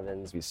fancy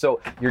ovens.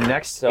 So your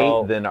next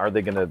 8, then,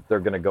 they're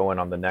gonna go in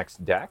on the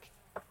next deck?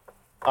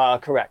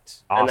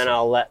 Correct. Awesome. And then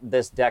I'll let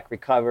this deck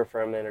recover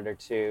for a minute or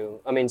two.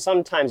 I mean,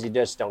 sometimes you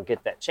just don't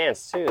get that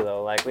chance too,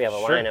 though. Like, we have a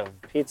line of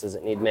pizzas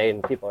that need made,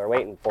 and people are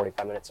waiting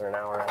 45 minutes or an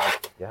hour.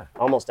 And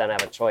almost don't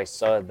have a choice.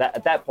 So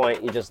at that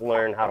point, you just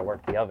learn how to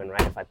work the oven,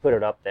 right? If I put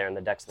it up there and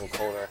the deck's a little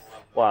colder,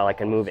 well, I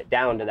can move it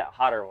down to that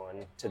hotter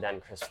one to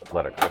then crisp the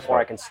bottom. Or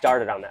I can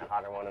start it on that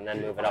hotter one and then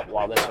move it up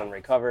while this one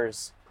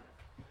recovers.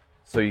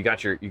 So you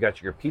got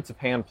your pizza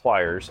pan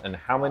pliers, and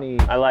how many?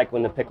 I like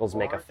when the pickles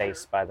make a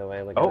face, by the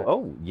way. Look at it.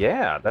 Oh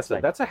yeah, that's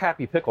a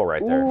happy pickle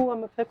right there. Ooh,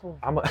 I'm a pickle.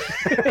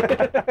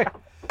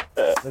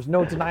 There's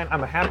no denying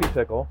I'm a happy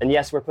pickle. And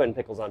yes, we're putting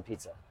pickles on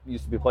pizza.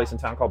 Used to be a place in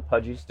town called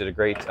Pudgy's. Did a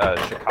great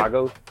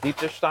Chicago deep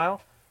dish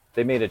style.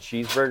 They made a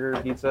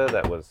cheeseburger pizza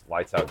that was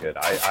lights out good.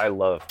 I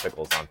love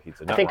pickles on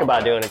pizza. I think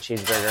about doing a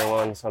cheeseburger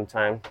one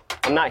sometime.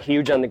 I'm not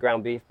huge on the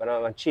ground beef, but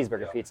on a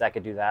cheeseburger pizza, I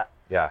could do that.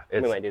 Yeah,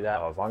 we might do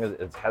that. As long as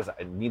it has,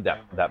 I need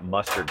that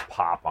mustard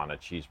pop on a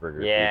cheeseburger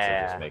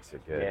pizza. Just makes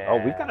it good. Yeah.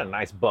 Oh, we've got a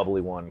nice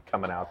bubbly one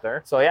coming out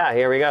there. So yeah,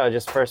 here we go.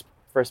 Just first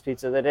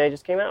pizza of the day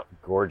just came out.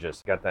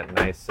 Gorgeous. Got that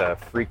nice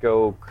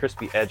Frico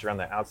crispy edge around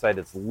the outside.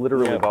 It's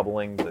literally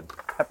bubbling. The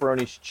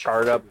pepperoni's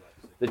charred up.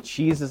 The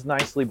cheese is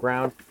nicely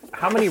browned.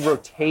 How many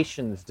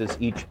rotations does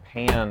each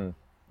pan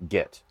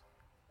get?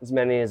 As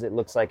many as it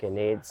looks like it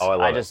needs. Oh,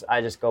 I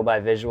just go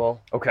by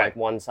visual. Okay. Like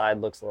one side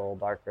looks a little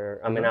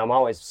darker. I mean, I'm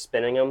always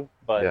spinning them,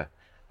 but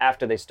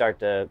after the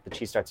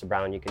cheese starts to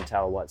brown, you can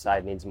tell what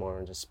side needs more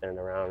and just spin it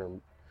around.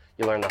 And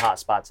you learn the hot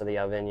spots of the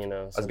oven,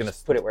 So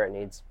just put it where it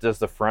needs. Does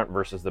the front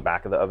versus the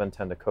back of the oven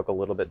tend to cook a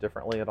little bit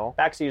differently at all?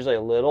 Back's usually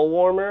a little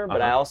warmer,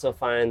 but I also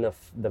find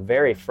the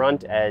very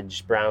front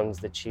edge browns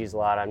the cheese a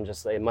lot.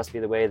 It must be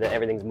the way that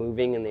everything's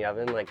moving in the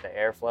oven, like the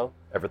airflow.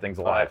 Everything's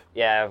alive.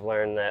 Yeah, I've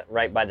learned that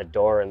right by the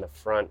door in the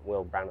front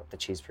will brown up the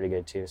cheese pretty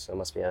good too. So it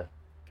must be a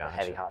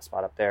heavy hot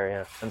spot up there,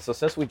 yeah. And so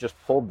since we just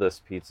pulled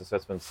this pizza, so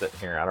it's been sitting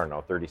here, I don't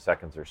know, 30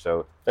 seconds or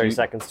so. 30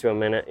 seconds to a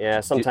minute,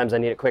 yeah. Sometimes I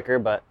need it quicker,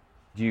 but...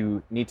 Do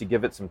you need to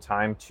give it some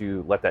time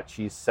to let that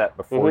cheese set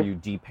before you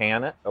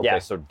depan it? Okay,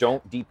 so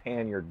don't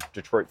depan your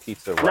Detroit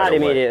pizza right away. Not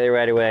immediately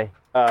right away.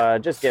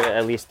 Just give it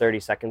at least 30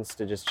 seconds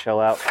to just chill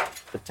out.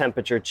 The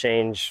temperature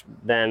change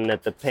then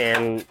at the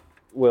pan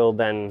will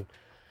then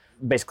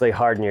basically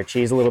harden your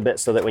cheese a little bit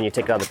so that when you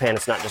take it out of the pan,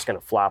 it's not just going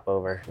to flop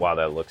over. Wow,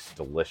 that looks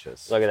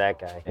delicious. Look at that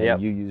guy.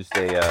 And you used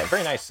a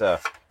very nice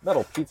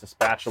metal pizza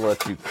spatula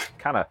to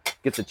kind of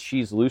get the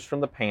cheese loose from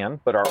the pan,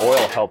 but our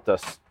oil helped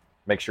us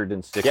make sure it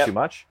didn't stick too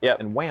much.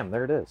 And wham,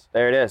 there it is.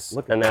 There it is.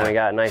 Look at and then that. we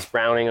got nice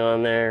browning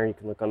on there. You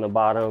can look on the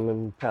bottom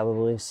and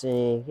probably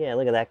see. Yeah,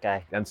 look at that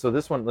guy. And so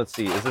this one, let's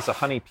see, is this a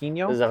honey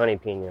pino? This is a honey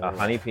pino. A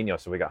honey pino.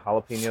 So we got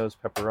jalapenos,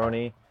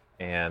 pepperoni,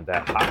 and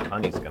that hot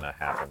honey's going to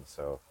happen.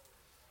 So,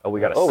 we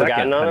got a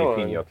second honey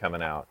pino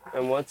coming out.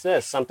 And what's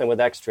this? Something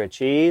with extra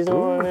cheese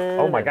on it.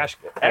 Oh my gosh,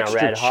 And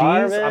extra Red cheese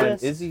Harvest. on an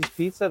Izzy's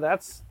pizza? That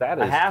is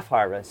a half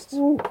harvest.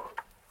 Ooh,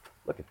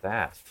 look at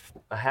that.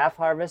 A half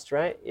harvest,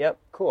 right? Yep,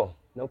 cool.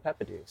 No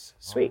peppadews.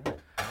 Sweet. All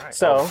right.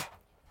 So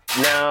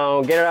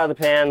now get it out of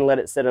the pan, let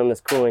it sit on this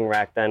cooling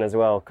rack then as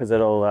well, because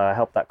it'll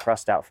help that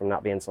crust out from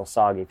not being so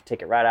soggy. If you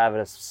take it right out of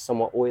a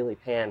somewhat oily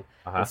pan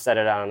and set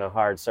it out on a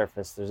hard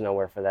surface, there's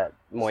nowhere for that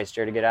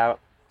moisture to get out.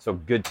 So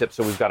good tip.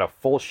 So we've got a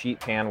full sheet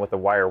pan with a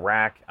wire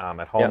rack.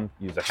 At home,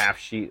 use a half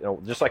sheet,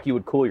 just like you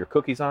would cool your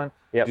cookies on.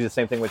 Do the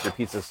same thing with your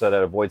pizza so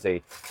that avoids I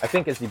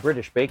think as the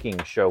British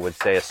baking show would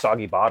say, a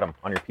soggy bottom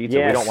on your pizza.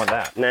 Yes. We don't want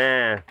that.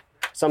 Nah.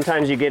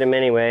 Sometimes you get them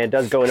anyway. It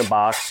does go in a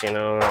box, and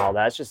all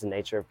that. It's just the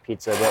nature of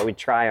pizza, but we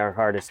try our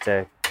hardest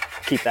to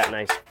keep that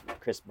nice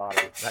crisp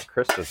bottom. That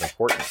crisp is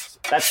important.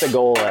 That's the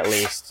goal, at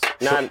least.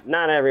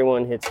 Not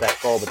everyone hits that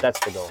goal, but that's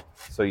the goal.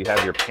 So you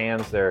have your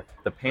pans there.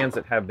 The pans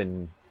that have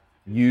been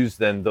used,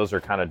 then those are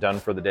kind of done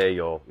for the day.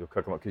 You'll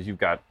cook them up because you've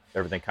got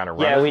everything kind of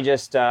running. Yeah, we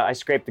just I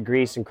scrape the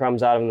grease and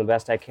crumbs out of them the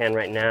best I can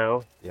right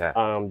now.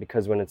 Yeah.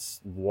 Because when it's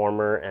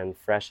warmer and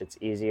fresh, it's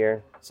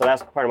easier. So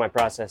that's part of my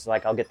process.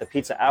 Like I'll get the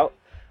pizza out,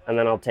 and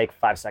then I'll take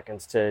 5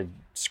 seconds to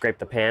scrape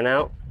the pan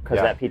out because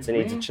that pizza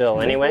needs to chill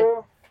anyway.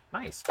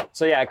 Nice.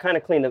 So yeah, I kind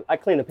of clean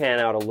the pan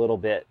out a little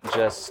bit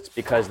just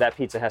because that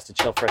pizza has to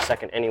chill for a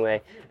second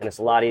anyway, and it's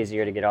a lot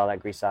easier to get all that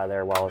grease out of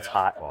there while it's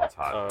hot. While it's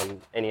hot.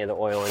 Any of the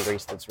oil and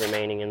grease that's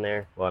remaining in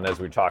there. Well, and as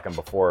we were talking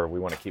before, we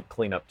want to keep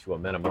cleanup to a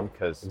minimum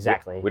because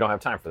we don't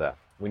have time for that.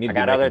 We need to be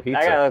making pizza.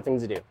 I got other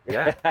things to do.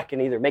 Yeah. I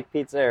can either make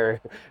pizza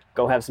or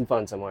go have some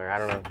fun somewhere. I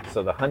don't know.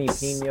 So the honey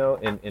pino,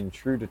 in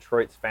true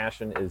Detroit's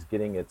fashion, is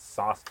getting its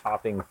sauce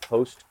topping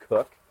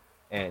post-cook,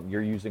 and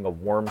you're using a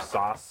warm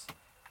sauce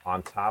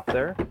on top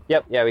there.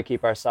 Yep. Yeah, we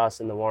keep our sauce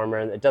in the warmer.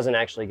 It doesn't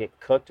actually get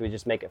cooked. We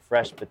just make it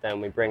fresh, but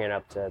then we bring it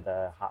up to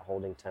the hot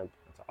holding temp.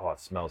 Oh, it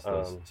smells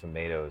those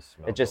tomatoes.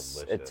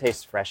 It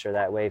tastes fresher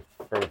that way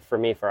for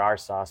me, for our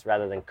sauce,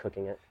 rather than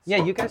cooking it. Yeah,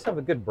 you guys have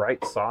a good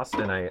bright sauce,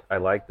 and I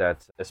like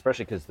that,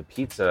 especially because the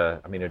pizza,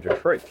 I mean, a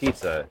Detroit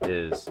pizza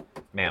is,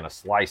 man, that's a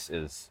slice.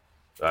 And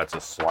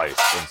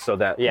so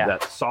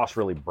that sauce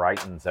really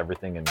brightens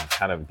everything and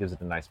kind of gives it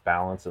a nice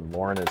balance. And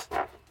Lauren is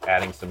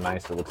adding some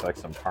nice, it looks like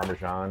some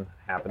Parmesan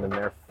happening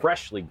there,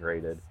 freshly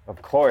grated. Of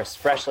course,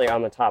 freshly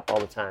on the top all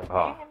the time.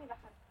 Oh.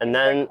 And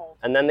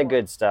then the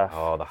good stuff.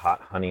 Oh, the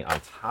hot honey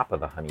on top of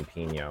the honey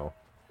pino.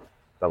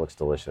 That looks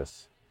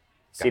delicious.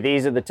 See,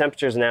 these are the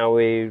temperatures now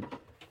we're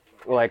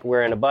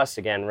in a bus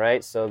again,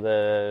 right? So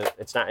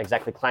it's not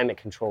exactly climate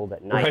controlled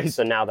at night. Right.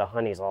 So now the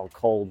honey's all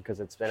cold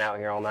because it's been out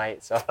here all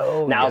night.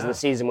 So now's the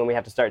season when we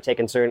have to start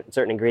taking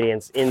certain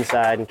ingredients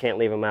inside and can't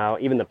leave them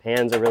out. Even the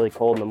pans are really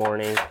cold in the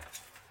morning.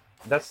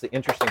 That's the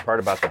interesting part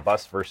about the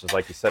bus versus,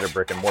 like you said, a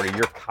brick and mortar.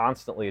 You're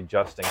constantly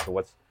adjusting to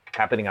what's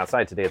happening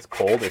outside. Today it's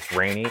cold, it's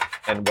rainy,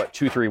 and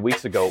 2-3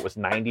 weeks ago it was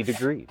 90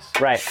 degrees.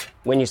 Right.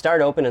 When you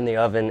start opening the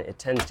oven, it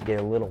tends to get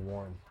a little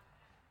warm.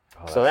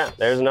 Oh, so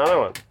there's another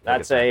one.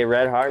 That's a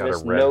Red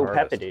Harvest, no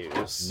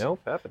peppadews. No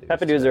peppadews.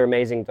 Peppadews are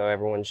amazing, though.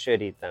 Everyone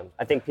should eat them.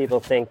 I think people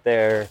think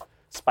they're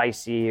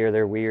spicy or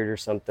they're weird or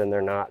something.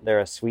 They're not. They're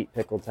a sweet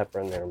pickled pepper,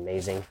 and they're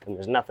amazing. And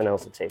there's nothing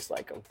else that tastes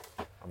like them.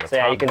 So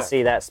yeah, you can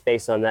see that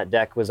space on that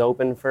deck was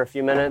open for a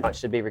few minutes. It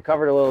should be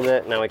recovered a little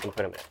bit. Now we can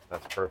put them in.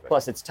 That's perfect.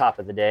 Plus, it's top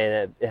of the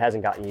day. It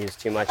hasn't gotten used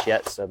too much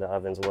yet, so the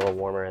oven's a little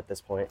warmer at this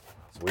point.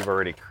 So we've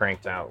already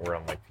cranked out. We're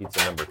on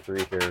pizza number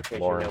 3 here.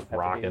 Lauren's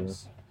rocking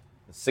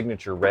the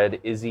signature red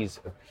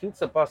Izzy's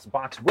Pizza Bus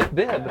box with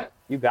bib.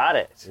 You got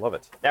it. Love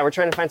it. Now we're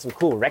trying to find some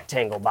cool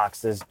rectangle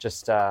boxes.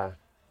 Just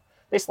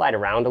they slide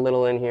around a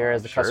little in here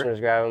as the customers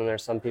grab them.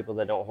 There's some people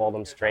that don't hold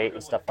them straight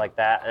and stuff like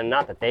that. And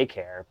not that they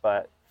care,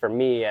 but for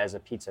me as a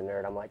pizza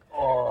nerd, I'm like,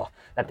 oh,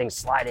 that thing's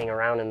sliding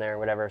around in there or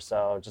whatever.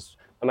 So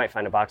I might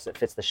find a box that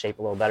fits the shape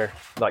a little better.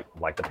 Like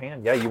the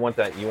pan. Yeah, you want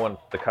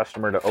the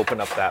customer to open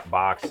up that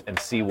box and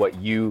see what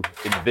you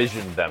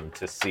envisioned them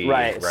to see.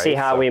 Right. See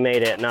how we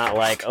made it, not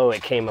like, oh,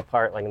 it came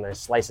apart, like and the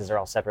slices are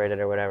all separated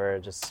or whatever.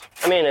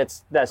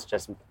 That's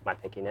just my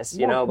pickiness,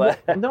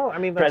 but no, I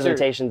mean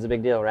presentation's a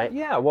big deal, right?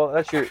 Yeah, well,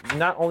 that's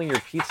not only your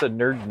pizza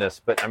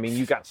nerdness, but I mean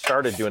you got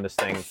started doing this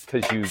thing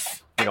because you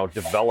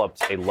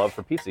developed a love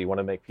for pizza. You want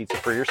to make pizza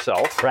for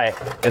yourself. Right.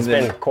 It's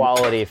been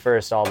quality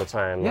first all the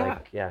time.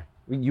 Yeah.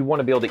 You want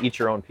to be able to eat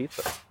your own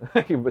pizza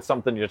with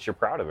something that you're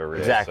proud of every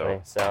day.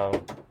 Exactly.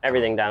 So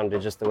everything down to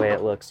just the way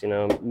it looks,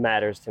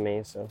 matters to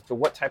me. So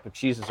what type of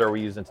cheeses are we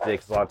using today?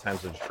 Because a lot of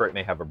times in Detroit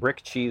may have a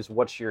brick cheese.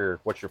 What's your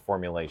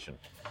formulation?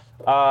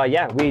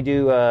 We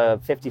do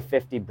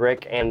 50-50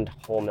 brick and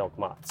whole milk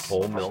mozz.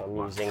 Whole milk.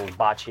 So I'm using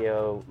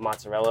Baccio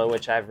mozzarella,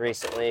 which I've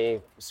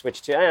recently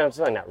switched to. I know it's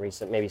really not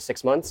recent, maybe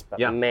 6 months, but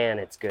man,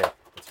 it's good.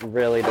 It's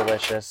really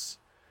delicious.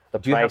 The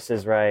price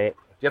is right.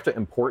 Do you have to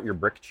import your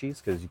brick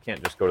cheese? Because you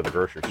can't just go to the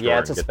grocery store. Yeah,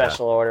 it's a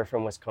special order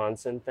from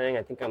Wisconsin thing.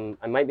 I think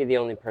I might be the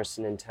only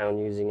person in town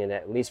using it,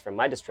 at least from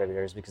my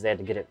distributors, because they had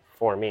to get it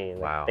for me.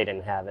 Wow. They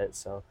didn't have it,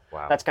 so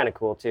that's kind of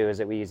cool too. Is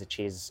that we use a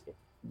cheese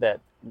that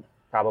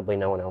probably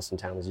no one else in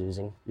town is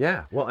using.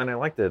 Yeah, well, and I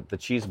like the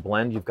cheese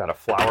blend. You've got a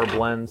flour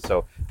blend,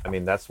 so I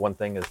mean that's one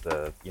thing is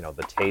the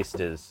taste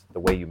is the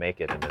way you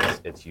make it, and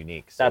it's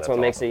unique. So that's what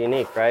makes it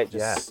unique, right?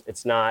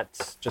 It's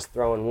not just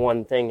throwing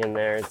one thing in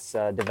there. It's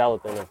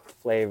developing a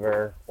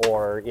flavor,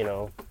 or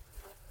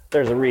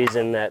there's a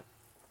reason that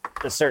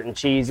a certain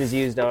cheese is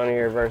used on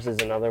here versus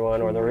another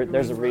one, or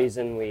there's a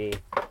reason we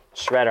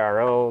shred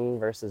our own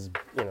versus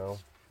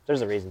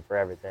there's a reason for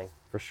everything.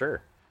 For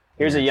sure.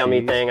 Here's a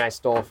yummy thing I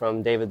stole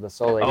from David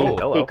Lasole.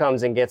 Oh, he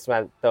comes and gets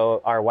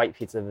our white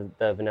pizza,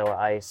 the vanilla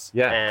ice.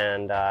 Yeah.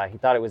 And he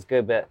thought it was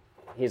good, but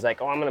he's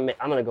like, I'm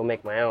gonna go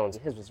make my own.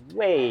 His was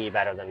way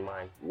better than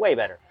mine. Way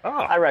better. Oh.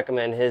 I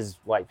recommend his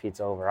white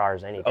pizza over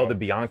ours any day. Oh, the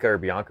Bianca or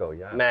Bianco,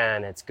 yeah.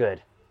 Man, it's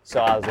good. So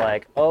I was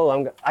like,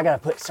 I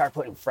gotta start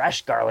putting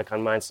fresh garlic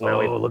on mine. So now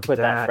we put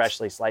that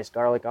freshly sliced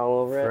garlic all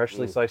over it.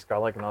 Freshly sliced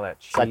garlic and all that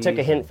cheese. So I took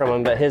a hint from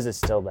him, but his is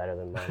still better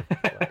than mine.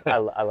 I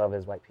love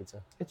his white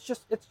pizza. It's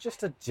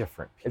just a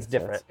different pizza. It's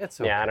different. It's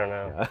okay. Yeah, I don't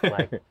know.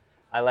 Yeah.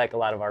 I like a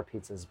lot of our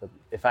pizzas, but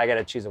if I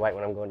gotta choose a white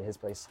one, I'm going to his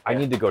place. I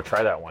need to go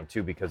try that one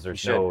too, because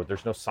there's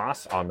no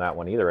sauce on that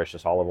one either. It's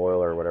just olive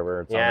oil or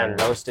whatever. It's and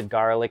roasted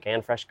garlic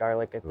and fresh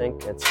garlic. I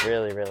think it's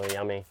really, really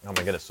yummy. Oh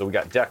my goodness! So we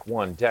got deck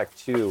 1, deck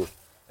 2.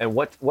 And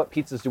what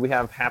pizzas do we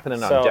have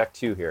happening on deck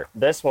 2 here?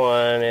 This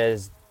one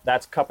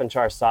that's cup and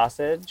char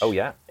sausage. Oh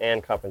yeah.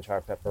 And cup and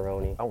char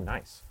pepperoni. Oh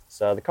nice.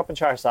 So the cup and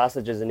char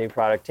sausage is a new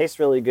product. Tastes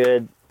really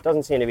good.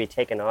 Doesn't seem to be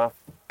taken off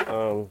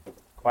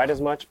quite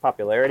as much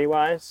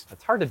popularity-wise.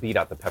 It's hard to beat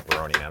out the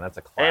pepperoni, man. That's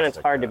a classic. And it's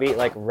hard to beat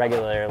like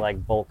regular,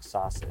 like bulk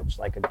sausage,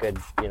 like a good,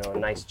 a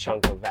nice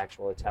chunk of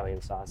actual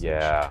Italian sausage.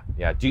 Yeah,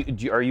 yeah.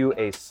 Are you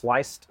a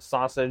sliced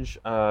sausage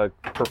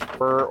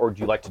prefer, or do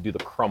you like to do the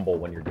crumble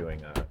when you're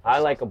doing a? I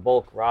like a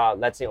bulk raw.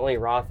 That's the only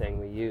raw thing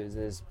we use,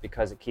 is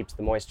because it keeps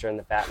the moisture and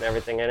the fat and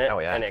everything in it. Oh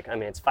yeah.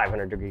 And it's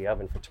 500-degree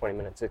oven for 20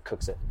 minutes. It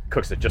cooks it.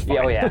 Cooks it just fine.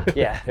 Oh yeah,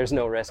 yeah. There's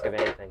no risk of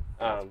anything.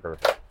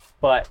 Perfect.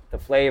 But the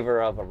flavor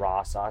of a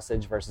raw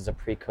sausage versus a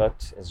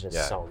pre-cooked is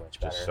just so much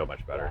better. Just so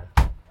much better.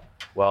 Yeah.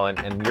 Well,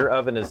 and your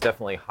oven is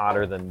definitely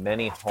hotter than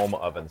many home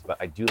ovens, but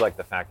I do like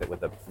the fact that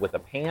with a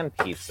pan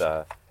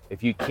pizza,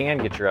 if you can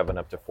get your oven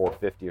up to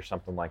 450 or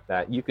something like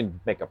that, you can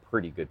make a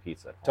pretty good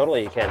pizza.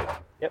 Totally, you can.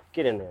 Yep,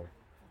 get in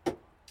there.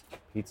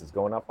 Pizza's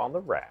going up on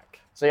the rack.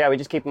 So yeah, we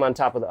just keep them on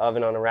top of the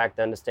oven on a rack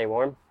then to stay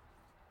warm.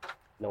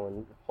 No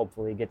one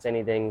hopefully gets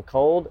anything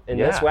cold. In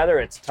this weather,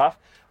 it's tough.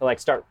 I like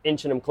start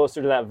inching them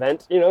closer to that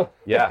vent,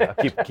 Yeah,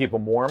 keep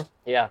them warm.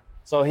 Yeah.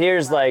 So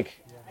here's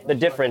like the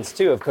difference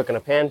too of cooking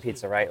a pan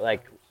pizza, right?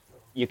 Like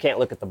you can't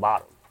look at the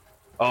bottom.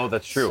 Oh,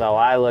 that's true. So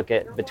I look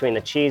at between the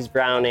cheese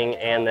browning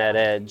and that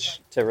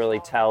edge to really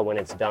tell when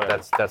it's done.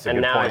 That's a good point.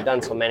 And now I've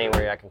done so many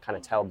where I can kind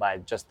of tell by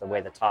just the way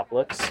the top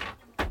looks.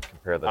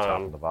 Compare the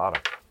top and the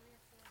bottom.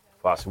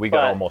 Wow, so we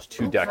got almost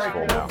 2 decks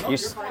full now.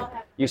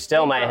 You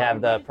still might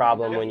have the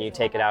problem when you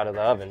take it out of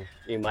the oven.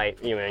 You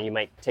might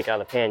take it out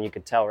of the pan. You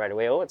could tell right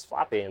away, oh, it's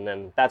floppy, and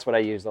then that's what I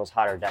use those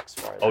hotter decks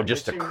for. Oh,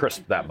 just to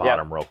crisp that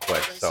bottom real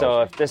quick.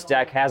 So if this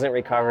deck hasn't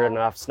recovered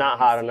enough, it's not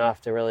hot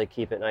enough to really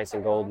keep it nice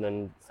and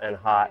golden and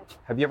hot.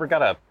 Have you ever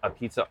got a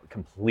pizza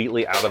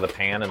completely out of the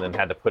pan and then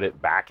had to put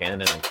it back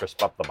in and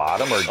crisp up the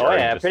bottom?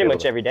 Or pretty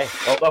much every day.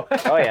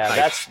 Oh yeah,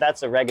 nice.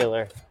 that's a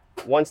regular.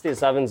 Once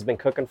this oven's been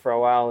cooking for a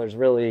while,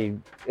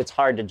 it's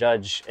hard to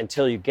judge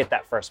until you get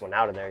that first one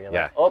out of there. You're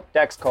like, oh,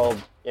 deck's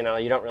cold. You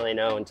don't really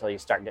know until you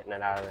start getting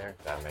it out of there.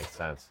 That makes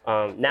sense.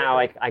 Now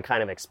I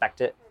kind of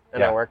expect it,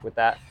 and I work with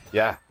that.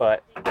 Yeah.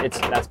 But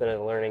that's been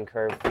a learning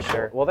curve for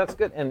sure. Well, that's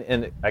good.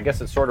 And I guess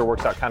it sort of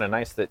works out kind of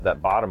nice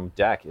that bottom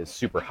deck is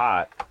super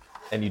hot,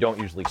 and you don't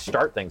usually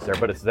start things there,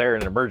 but it's there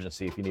in an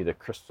emergency if you need to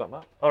crisp something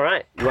up. All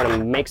right. You want to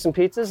make some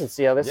pizzas and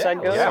see how this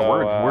side goes? Yeah,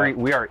 so,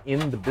 we are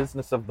in the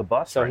business of the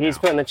bus. So he's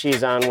putting the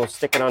cheese on. We'll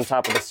stick it on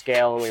top of the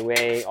scale, and we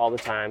weigh all the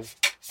time.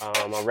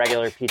 A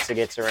regular pizza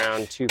gets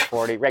around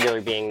 240. Regular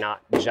being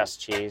not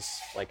just cheese,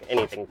 like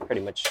anything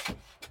pretty much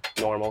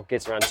normal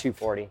gets around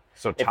 240.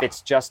 So if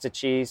it's just a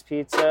cheese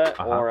pizza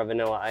or a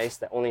vanilla ice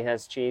that only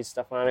has cheese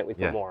stuff on it, we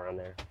put more on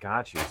there.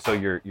 Got you. So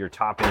your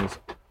toppings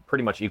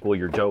pretty much equal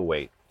your dough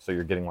weight. So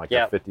you're getting like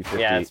a 50-50-ish.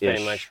 Yeah, it's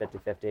pretty much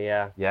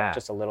 50-50, Yeah.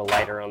 Just a little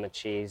lighter on the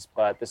cheese,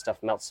 but this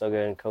stuff melts so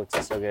good and coats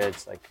it so good.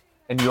 It's like...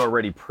 And you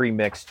already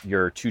pre-mixed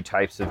your 2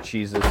 types of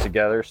cheeses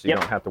together, so you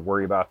don't have to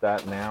worry about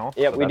that now.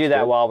 Yep, so we do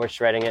that good. while we're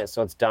shredding it,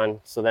 so it's done.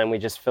 So then we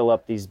just fill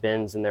up these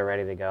bins and they're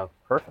ready to go.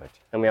 Perfect.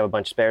 And we have a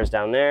bunch of spares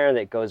down there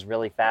that goes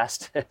really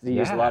fast. You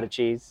use a lot of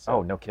cheese. So.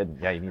 Oh, no kidding.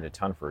 Yeah, you need a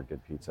ton for a good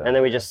pizza. And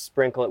then we just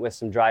sprinkle it with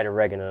some dried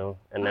oregano,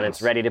 and then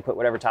it's ready to put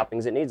whatever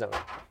toppings it needs on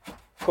it.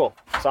 Cool.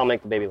 So I'll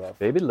make the Baby Love.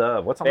 Baby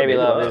Love. What's on Baby the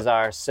Baby Love? Love? Is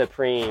our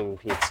supreme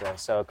pizza.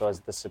 So it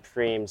goes the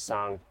supreme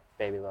song,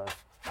 Baby Love.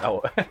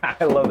 Oh,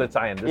 I love the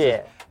tie-in. This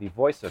is the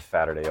voice of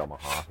Saturday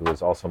Omaha, who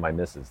is also my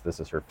missus. This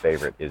is her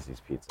favorite Izzy's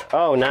Pizza.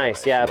 Oh,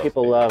 nice. Yeah,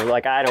 people love,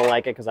 like, I don't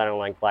like it because I don't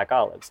like black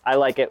olives. I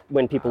like it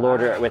when people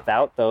order it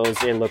without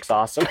those. It looks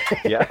awesome.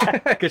 Yeah,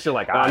 because you're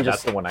like,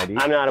 that's the one I'd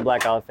eat. I'm not a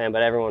black olive fan,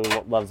 but everyone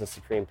loves the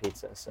supreme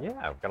pizza. So. Yeah,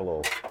 I've got a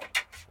little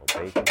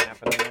bacon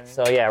happening there.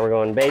 So, yeah, we're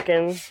going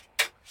bacon.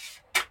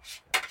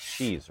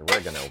 Cheese,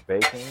 oregano,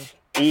 bacon.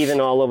 Even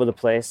all over the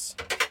place.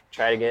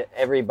 Try to get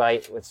every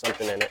bite with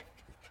something in it.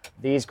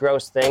 These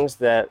gross things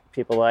that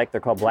people like,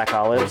 they're called black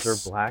olives.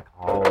 Those are black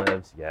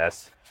olives,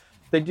 yes.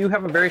 They do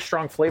have a very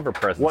strong flavor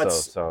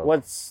presence,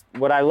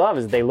 What I love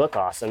is they look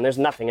awesome. There's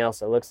nothing else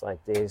that looks like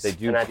these. They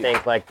do. And I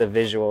think like the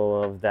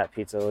visual of that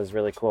pizza is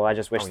really cool. I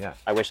just wish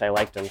I wish I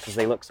liked them because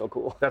they look so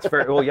cool. That's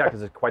very well, yeah,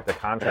 because it's quite the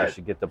contrast.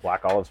 You get the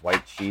black olives,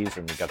 white cheese,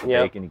 and you got the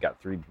bacon. You got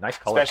 3 nice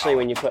colors. Especially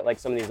when you put like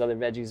some of these other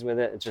veggies with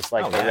it. It's just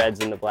like the reds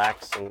and the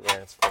blacks, and yeah,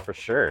 it's cool. For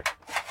sure.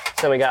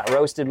 So we got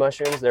roasted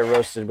mushrooms. They're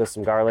roasted with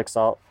some garlic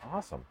salt.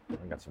 Awesome. We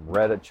got some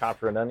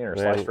chopped red onion or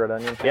sliced red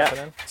onion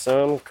happening.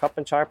 Some cup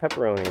and char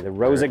pepperoni. The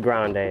Rosa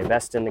Grande,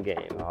 best in the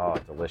game. Oh,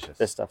 delicious.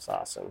 This stuff's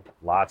awesome.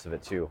 Lots of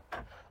it too.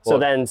 So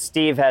then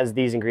Steve has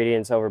these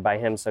ingredients over by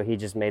him, so he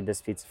just made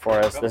this pizza for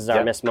us. This is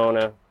our Miss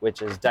Mona,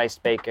 which is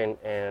diced bacon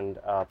and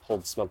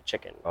pulled smoked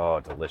chicken. Oh,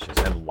 delicious.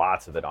 And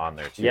lots of it on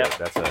there too. Yep.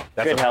 That's a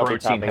Good, healthy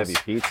protein-heavy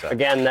pizza.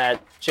 Again,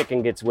 that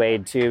chicken gets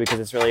weighed too because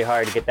it's really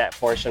hard to get that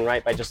portion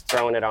right by just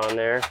throwing it on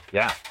there.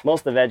 Yeah.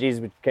 Most of the veggies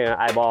we can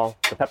eyeball.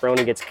 The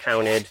pepperoni gets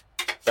counted.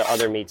 The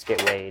other meats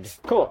get weighed.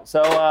 Cool.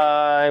 So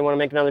you want to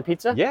make another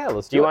pizza? Yeah,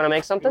 let's do you it. want to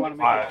make something? You want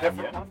to make a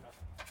different one?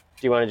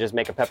 Do you want to just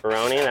make a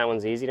pepperoni? That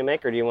one's easy to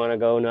make, or do you want to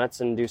go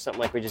nuts and do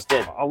something like we just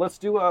did? Let's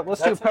do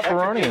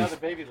pepperoni. Another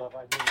Baby Love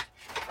I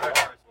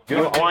need.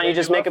 Why don't you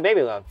just make a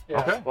Baby Love?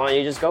 Yeah. Okay. Why don't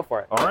you just go for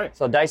it? All right.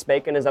 So diced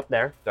bacon is up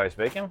there. Diced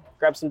bacon.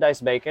 Grab some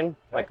diced bacon,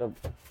 like a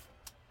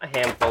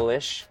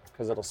handful-ish,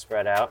 because it'll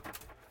spread out.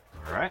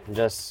 All right. And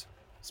just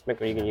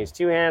sprinkle. You can use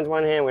 2 hands,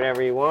 1 hand,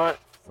 whatever you want.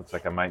 Looks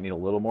like I might need a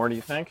little more, do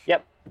you think?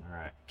 Yep. All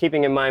right.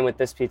 Keeping in mind with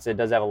this pizza, it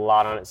does have a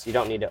lot on it, so you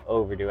don't need to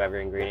overdo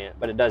every ingredient,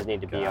 but it does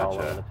need to be all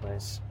over the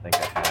place. I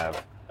think I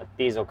have. But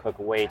these will cook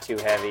way too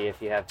heavy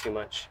if you have too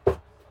much. All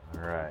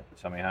right.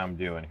 Tell me how I'm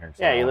doing here.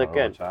 Yeah, you look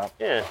good. Top.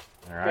 Yeah.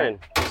 All right.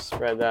 Good. Just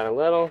spread that a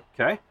little.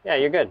 Okay. Yeah,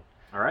 you're good.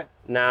 All right.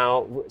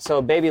 Now, so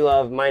Baby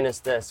Love minus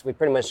this, we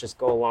pretty much just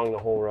go along the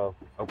whole row.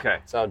 Okay.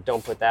 So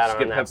don't put that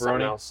Skip on. That's something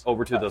pepperoni else.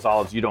 over to those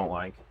olives you don't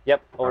like.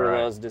 Yep, over All right.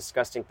 those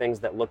disgusting things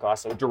that look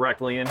awesome.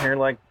 Directly in here,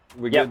 like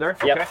we Yep. good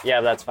there? Yep. Okay.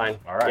 Yeah, that's fine.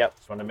 All right. Yep.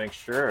 Just want to make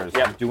sure I was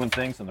Yep. doing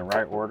things in the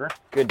right order.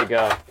 Good to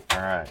go. All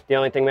right. The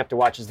only thing we have to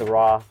watch is the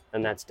raw,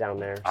 and that's down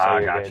there. So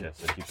you're Gotcha. good.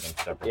 So keeping them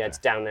separate. Yeah, it's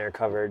down there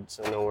covered,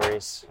 so no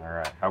worries. All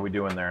right. How we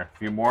doing there? A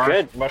few more?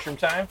 Good. Mushroom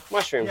time?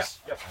 Mushrooms.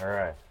 All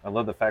right. I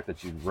love the fact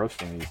that you're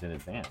roasting these in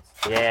advance.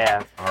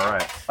 Yeah. All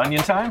right.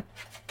 Onion time?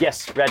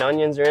 Yes, red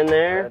onions are in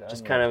there. Red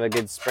Just onion. kind of a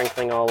good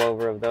sprinkling all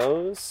over of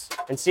those.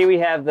 And see, we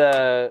have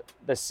the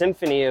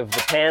symphony of the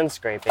pan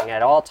scraping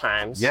at all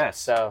times. Yes.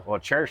 So Well,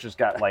 Cherish has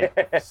got like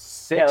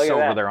 6 look at over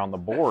that. there on the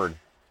board.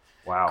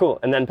 Wow. cool.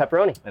 And then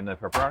pepperoni. And the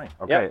pepperoni.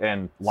 Okay. Yep.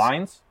 And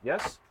lines?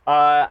 Yes?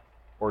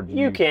 Or do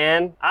You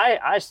can.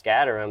 I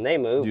scatter them. They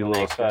move Do you when they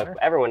little cook. scatter?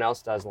 Everyone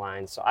else does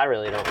lines, so I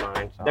really don't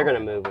mind. They're Oh. gonna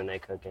move when they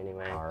cook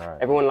anyway. All right.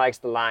 Everyone likes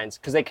the lines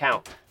because they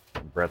count.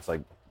 Brett's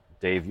like,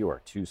 Dave, you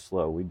are too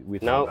slow. We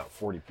thought Nope. about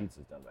 40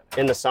 pizzas done by now.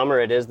 In the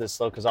summer, it is this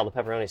slow because all the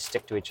pepperonis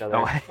stick to each other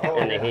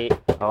in the heat.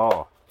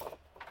 Oh.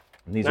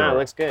 And these No, are it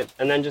looks good.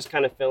 And then just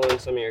kind of fill in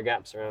some of your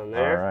gaps around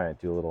there. all right.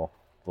 Do a little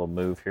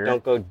move here.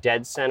 Don't go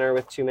dead center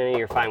with too many.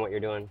 You're fine what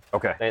you're doing.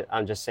 Okay.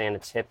 I'm just saying a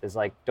tip is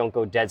like don't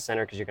go dead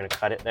center because you're gonna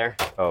cut it there.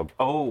 Oh.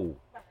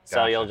 So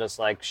Gotcha. you'll just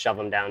like shove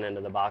them down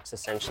into the box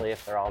essentially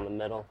if they're all in the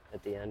middle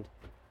at the end.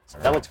 So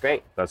that looks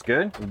great. That's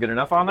good. Good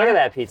enough on Look there.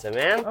 at that pizza,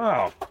 man.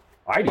 Oh,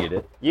 I did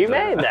it. You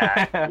made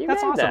that. You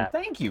That's made awesome. that.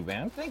 Thank you,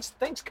 man. Thanks,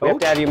 We coach. have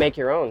to have you make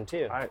your own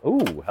too.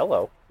 Ooh,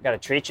 hello. Got to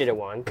treat you to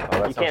one. that You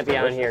sounds can't be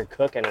on delicious. here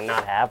cooking and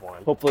not have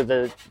one. Hopefully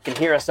you can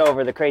hear us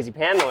over the crazy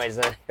pan noise.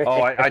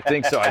 Oh, I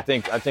think so. I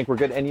think we're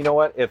good. And you know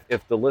what?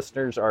 If the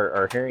listeners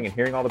are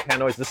hearing all the pan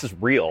noise, this is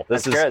real.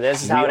 That's good.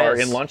 This is how it we are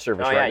is. in lunch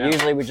service Oh right yeah, now.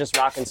 usually we're just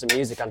rocking some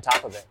music on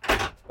top of it.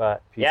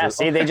 But yeah, Pizzas.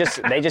 see,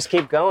 they just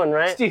keep going,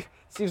 right?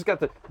 Steve's got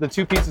the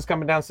 2 pizzas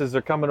coming down, says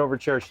they're coming over.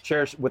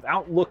 Cherish,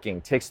 without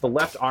looking, takes the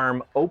left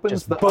arm, opens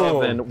Just the boom.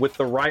 oven, with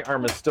the right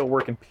arm is still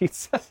working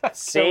pizza.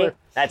 See,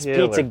 that's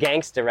Killer. pizza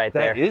gangster right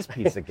there. That is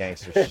pizza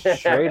gangster,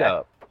 straight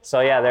up.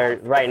 So yeah,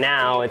 right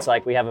now it's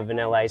like we have a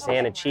vanilla ice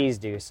and a cheese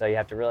do. So you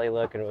have to really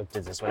look and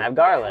does this one have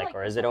garlic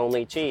or is it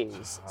only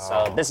cheese?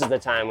 So this is the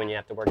time when you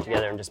have to work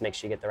together and just make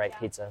sure you get the right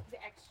pizza.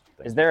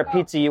 Is there a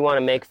pizza you want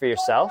to make for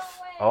yourself?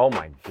 Oh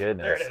my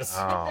goodness. There it is.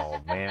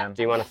 Oh man.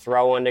 Do you want to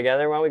throw one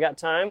together while we got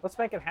time? Let's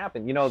make it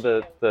happen. You know,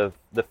 the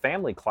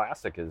family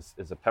classic is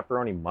a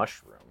pepperoni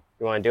mushroom.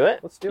 You want to do it?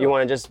 Let's do it. You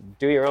want to just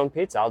do your own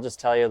pizza? I'll just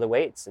tell you the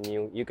weights and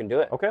you can do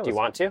it. Okay. Do you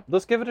want to?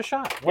 Let's give it a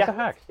shot. What the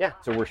heck? Yeah.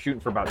 So we're shooting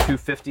for about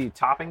 250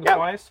 toppings Yep.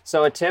 wise.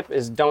 So a tip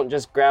is don't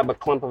just grab a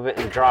clump of it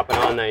and drop it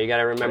on there. You got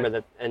to remember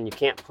that, and you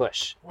can't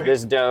push.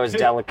 This dough is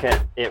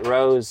delicate. It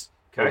rose.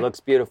 Okay. It looks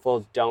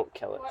beautiful. Don't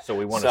kill it. So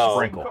we want to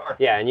sprinkle.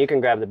 Yeah, and you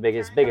can grab the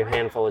biggest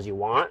handful as you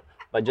want,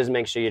 but just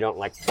make sure you don't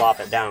like plop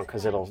it down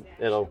because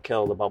it'll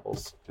kill the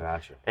bubbles.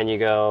 Gotcha. And you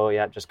go,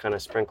 yeah, just kind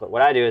of sprinkle it.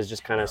 What I do is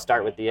just kind of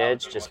start with the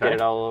edge, just get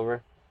it all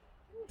over.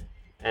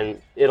 And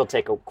it'll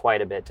take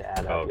quite a bit to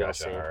add up. Oh, you'll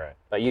gotcha. see. All right.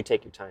 But you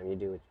take your time. You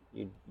do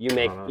it.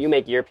 You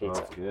make your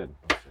pizza. That's good.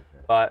 That's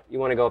okay. But you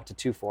want to go up to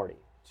 240.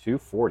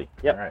 240.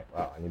 Yep. All right.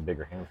 Wow. I need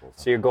bigger handfuls.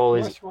 So your goal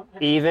is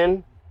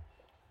even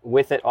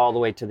with it all the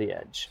way to the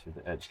edge. To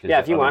the edge. Yeah,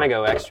 if you want to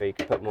go extra, you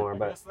can put more.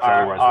 But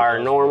otherwise our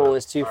it normal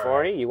is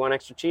 240. You want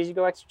extra cheese, you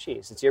go extra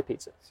cheese. It's your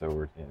pizza. So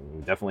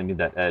we definitely need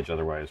that edge.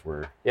 Otherwise,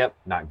 we're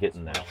not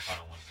getting that.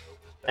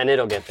 And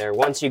it'll get there.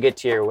 Once you get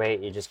to your weight,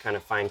 you just kind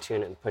of fine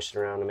tune it and push it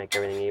around to make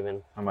everything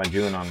even. How am I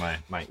doing on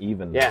my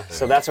even? Yeah,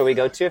 so that's what we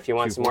go to. If you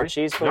want some more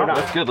cheese, put it on.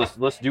 That's good.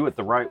 Let's do it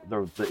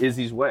the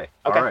Izzy's way.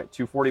 Okay. All right,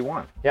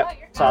 241. Yep.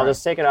 So I'll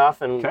just take it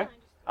off and Okay.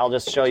 I'll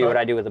just show you what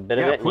I do with a bit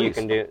of Yeah, it, and you please.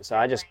 can do. So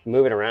I just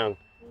move it around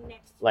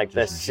like Just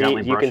this. See, gently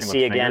you can brushing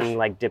see with again fingers.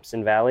 like dips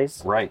and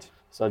valleys. Right.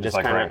 So just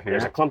like kind of, right here?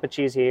 there's a clump of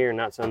cheese here,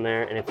 nuts on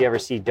there, and if you ever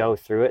see dough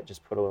through it,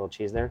 just put a little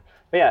cheese there.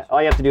 But yeah, all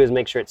you have to do is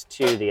make sure it's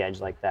to the edge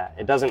like that.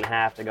 It doesn't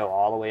have to go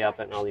all the way up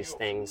it and all these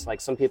things.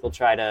 Like some people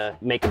try to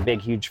make a big,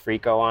 huge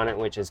frico on it,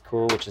 which is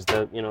cool, which is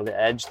the the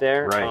edge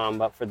there. Right.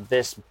 But for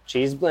this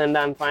cheese blend,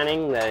 I'm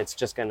finding that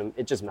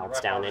it just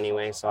melts down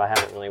anyway. So I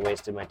haven't really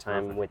wasted my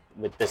time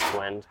with this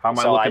blend. How am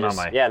I So looking just,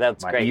 on my Yeah,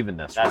 that's my great.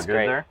 evenness? That's We're good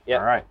great. there. Yep.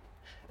 All right.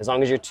 As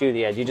long as you're to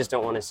the edge, you just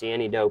don't want to see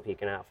any dough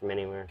peeking out from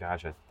anywhere.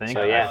 Gotcha.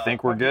 So, yeah. I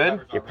think we're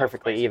good. You're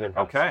perfectly even.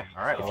 Okay.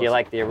 All right. If you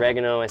like the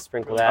oregano, I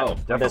sprinkle that. Oh,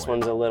 definitely. This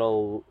one's a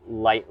little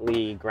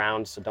lightly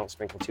ground, so don't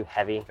sprinkle too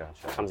heavy.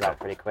 Gotcha. It comes out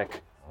pretty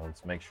quick.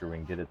 Let's make sure we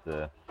can get it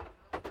to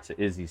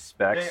Izzy's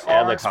specs.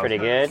 Yeah, it looks pretty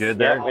good. Good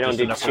there. Yep, we don't Just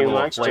do enough for too a little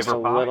much, just a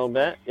flavor pop. little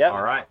bit. Yep.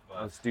 All right.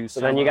 Let's do So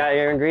some. then you got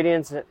your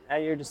ingredients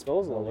at your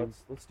disposal.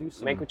 Let's do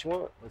some. Make what you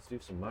want. Let's do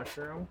some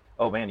mushroom.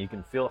 Oh man, you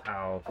can feel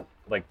how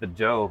like the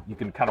dough. You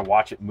can kind of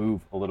watch it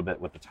move a little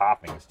bit with the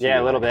toppings. Too.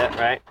 Yeah, a little bit,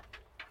 right?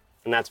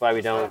 And that's why we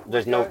don't.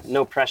 There's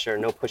no pressure,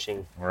 no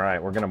pushing. All right,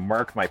 we're gonna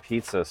mark my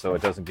pizza so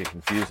it doesn't get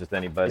confused with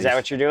anybody. Is that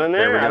what you're doing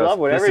There there? we I go. love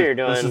whatever you're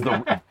doing. This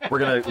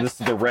is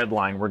the red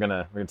line. We're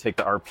gonna take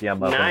the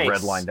RPM up Nice. and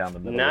red line down the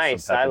middle. with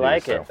Nice. some I pepperoni,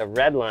 like so it. The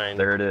red line.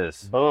 There it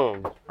is.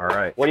 Boom. All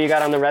right. What do you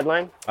got on the red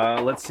line?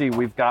 Let's see.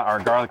 We've got our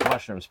garlic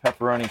mushrooms,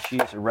 pepperoni,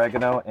 cheese,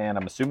 oregano, and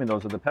I'm assuming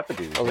those are the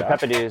peppadews. Oh, the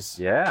peppadews.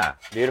 Yeah.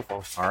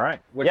 Beautiful. All right.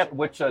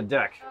 Which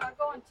deck?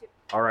 Going to.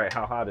 All right.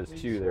 How hot is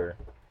 2 there?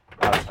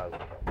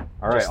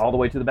 All right. All the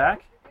way to the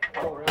back.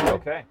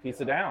 Okay.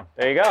 Pizza down.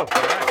 There you go.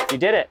 You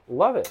did it.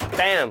 Love it.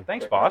 Bam.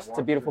 Thanks, boss. It's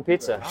a beautiful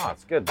pizza. Ah,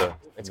 it's good though.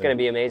 It's going to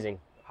be amazing.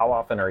 How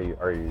often are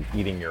you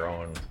eating your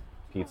own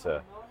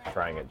pizza?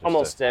 Trying it. Just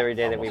Almost every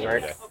day that we work.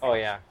 every day. Oh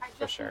yeah,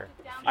 for sure.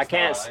 I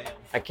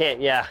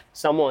can't. Yeah,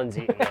 someone's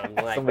eating them.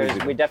 Like Somebody's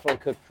eating we definitely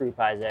cook fruit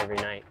pies every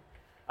night.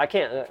 I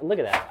can't look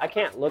at that. I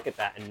can't look at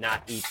that and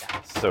not eat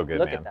that. So good,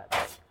 Look man. at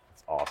that.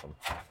 It's awesome.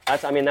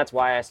 That's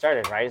why I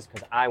started, right? Is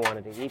because I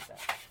wanted to eat that.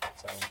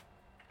 So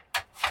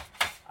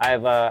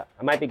I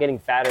might be getting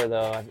fatter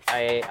though.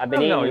 I've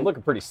been eating. No, you're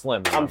looking pretty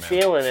slim. I'm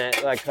feeling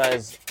it, like,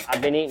 because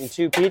I've been eating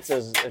two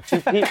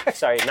pizzas.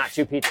 Sorry, not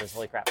two pizzas.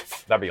 Holy crap.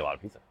 That'd be a lot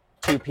of pizza.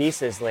 2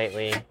 pieces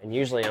lately, and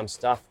usually I'm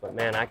stuffed, but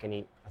man, I can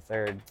eat a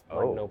third, like,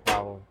 Oh. no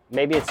problem.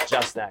 Maybe it's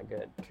just that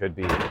good. Could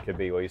be. It could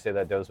be. Well, you say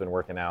that dough's been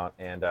working out,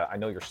 and I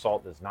know your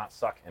salt does not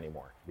suck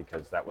anymore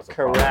because that was a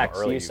problem Correct.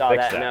 earlier. You saw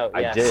fixed that note.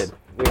 I Yes. did.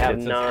 We have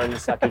It's-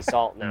 non-sucky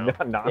salt now.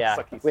 Non-sucky Yeah.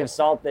 salt. We have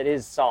salt that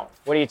is salt.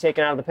 What are you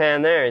taking out of the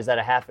pan there? Is that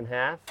a half and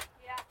half?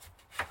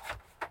 Yeah.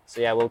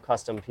 So yeah, we'll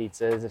custom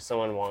pizzas if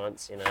someone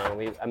wants.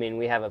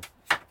 We have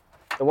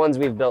the ones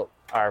we've built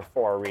are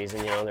for a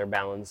reason. They're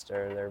balanced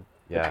or they're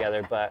put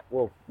together. But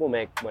we'll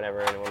make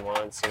whatever anyone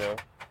wants.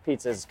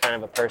 Pizza is kind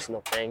of a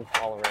personal thing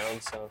all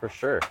around. So For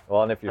sure.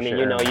 Well, and if you're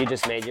sharing, you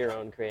just made your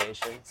own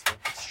creations. So.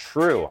 it's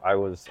true. I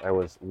was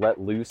let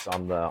loose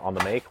on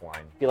the make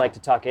line. If you like to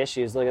talk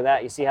issues, look at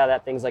that. You see how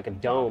that thing's like a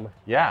dome.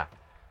 Yeah.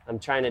 I'm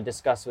trying to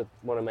discuss with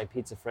one of my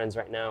pizza friends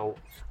right now.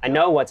 I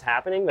know what's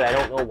happening, but I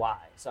don't know why,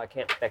 so I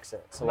can't fix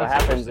it. So what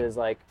That's happens is,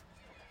 like,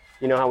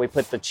 you know how we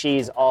put the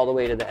cheese all the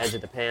way to the edge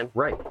of the pan?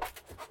 Right.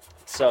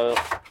 So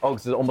Oh,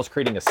 because it's almost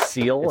creating a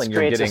seal, it and you're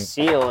creates getting a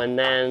seal, and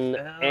then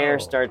air Oh.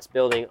 starts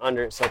building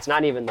under. So it's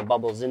not even the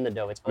bubbles in the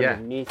dough; it's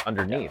underneath. the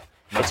underneath.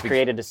 dough. It's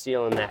created a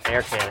seal, and that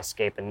air can't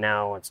escape. And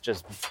now it's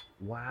just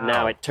Wow.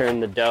 now it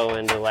turned the dough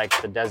into like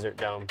the desert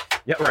dome.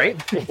 Yeah,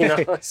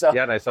 right. So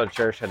yeah, and I saw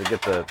Cherish had to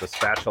get the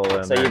spatula.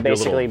 And so you do a little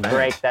basically vent.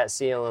 break that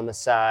seal on the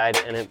side,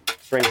 and it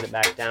brings it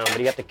back down. But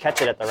you have to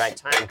catch it at the right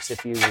time, because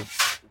if you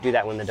do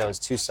that when the dough is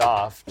too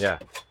soft, Yeah.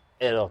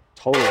 it'll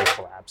totally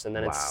collapse, and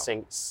then Wow. it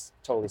sinks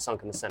totally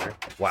sunk in the center.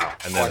 Wow.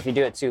 And Or then if you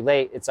do it too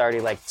late, it's already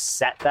like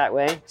set that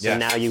way. So Yeah.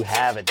 now you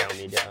have a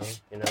doughy dough,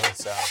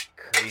 So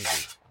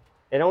crazy.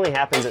 it only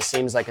happens, it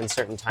seems like, in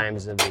certain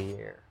times of the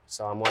year.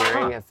 So I'm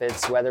wondering if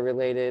it's weather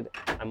related.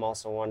 I'm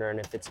also wondering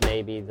if it's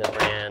maybe the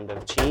brand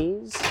of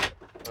cheese.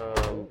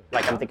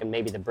 I'm thinking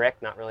maybe the brick,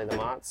 not really the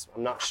Mott's.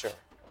 I'm not sure.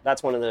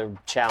 That's one of the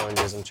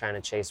challenges I'm trying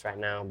to chase right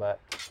now. But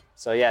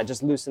so yeah,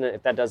 just loosen it.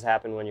 If that does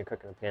happen when you're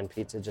cooking a pan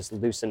pizza, just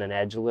loosen an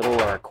edge a little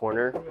or a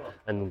corner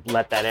and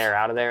let that air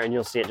out of there, and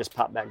you'll see it just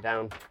pop back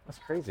down. That's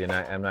crazy, and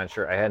I'm not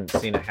sure. I hadn't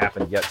seen it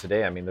happen yet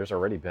today. I mean, there's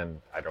already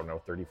been,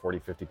 30, 40,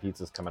 50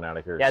 pizzas coming out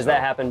of here. Yeah, has so-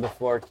 that happened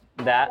before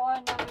that?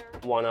 One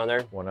other. One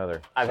other. One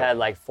other. I've had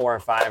like 4 or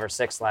 5 or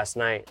 6 last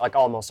night, like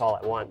almost all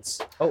at once.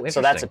 Oh, interesting.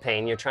 So that's a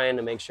pain. You're trying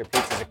to make sure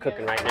pizzas are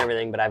cooking right and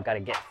everything, but I've got to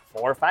get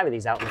 4 or 5 of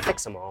these out and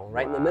fix them all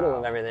right in the middle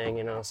of everything,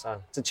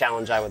 So it's a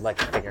challenge I would like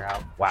to figure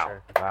out. for Wow.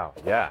 sure. Wow.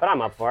 Yeah. But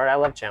I'm up for it. I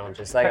love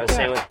challenges. Like I was Heck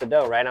saying yeah. with the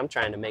dough, right? I'm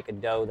trying to make a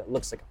dough that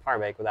looks like a par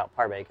bake without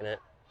par bake in it.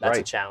 That's a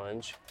Right.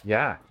 challenge.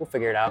 Yeah. We'll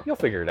figure it out. You'll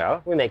figure it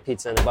out. We make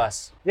pizza in the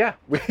bus, Yeah.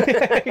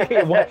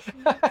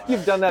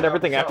 You've done that.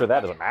 Everything after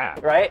that is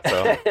mad. right?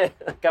 So,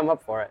 Come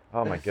up for it.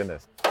 oh my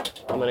goodness.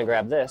 I'm gonna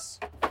grab this.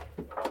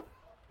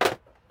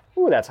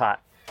 Ooh, that's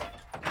hot.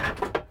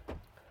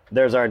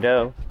 There's our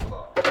dough.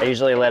 I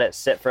usually let it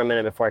sit for a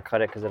minute before I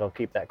cut it because it'll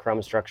keep that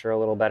crumb structure a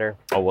little better.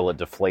 Oh, will it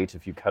deflate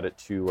if you cut it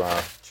too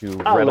A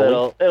readily?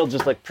 little. It'll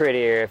just look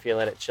prettier if you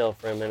let it chill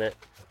for a minute.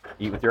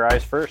 Eat with your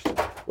eyes first.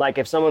 Like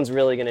if someone's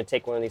really gonna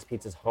take one of these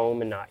pizzas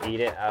home and not eat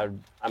it, I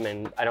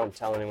don't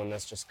tell anyone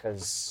this just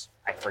because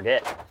I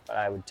forget, but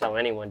I would tell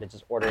anyone to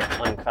just order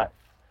it uncut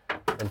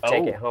and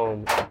take it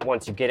home.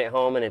 Once you get it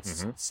home and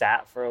it's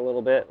sat for a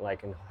little bit,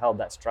 like, and held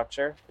that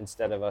structure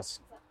instead of us,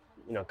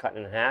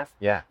 cutting in half.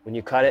 Yeah. When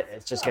you cut it,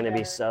 it's just gonna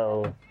be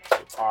so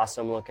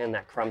awesome looking.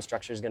 That crumb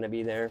structure is gonna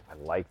be there. I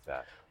like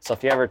that. So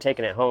if you're ever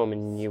taking it home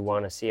and you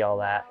want to see all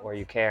that or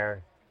you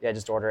care, yeah,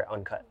 just order it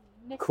uncut.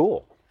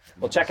 Cool.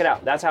 Well, check it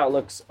out. That's how it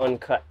looks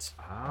uncut.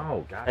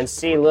 Oh, gotcha. And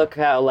see, look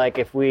how, like,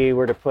 if we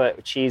were to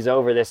put cheese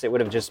over this, it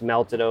would have just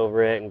melted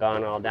over it and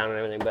gone all down and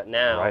everything. But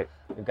now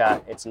we've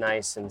got, it's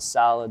nice and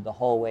solid the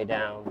whole way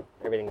down.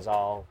 Everything's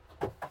all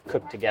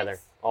cooked together,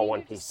 all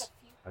one piece.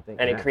 I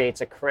think, And it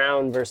creates a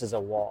crown versus a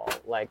wall.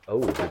 Like, Oh,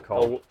 good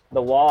call.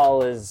 the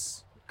wall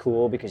is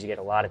cool because you get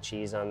a lot of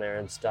cheese on there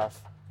and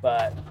stuff.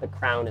 But the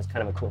crown is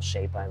kind of a cool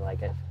shape. I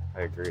like it.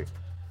 I agree.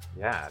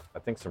 Yeah, I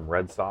think some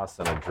red sauce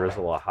and a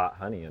drizzle of hot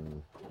honey,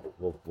 and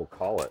we'll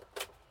call it.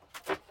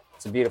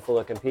 It's a beautiful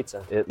looking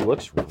pizza. It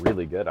looks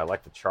really good. I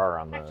like the char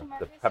on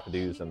the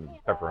peppadews and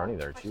pepperoni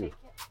there too.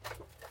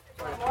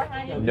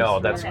 No,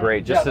 that's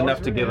great. Just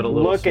enough to give it a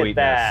little Look sweetness.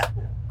 at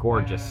that.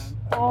 Gorgeous.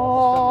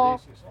 When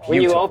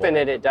you Beautiful. open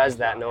it, it does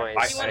that noise.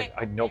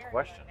 I no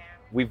question.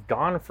 We've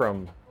gone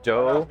from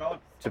dough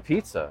to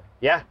pizza.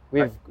 Yeah,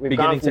 we've Beginning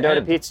gone to from dough to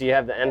end. pizza. You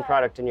have the end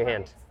product in your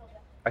hand.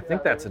 I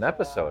think that's an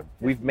episode.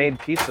 We've made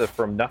pizza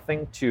from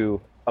nothing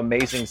to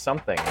amazing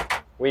something.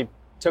 We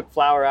took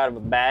flour out of a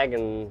bag,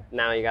 and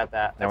now you got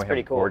that. Now That's we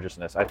pretty have cool.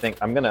 gorgeousn's. I think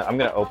I'm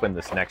gonna open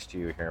this next to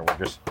you here. We're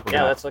Yeah,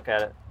 gonna- let's look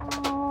at it.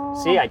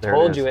 See, I There it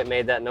told is. you it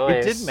made that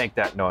noise. It did make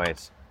that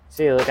noise.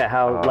 See, look at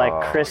how like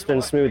Oh. crisp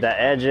and smooth that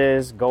edge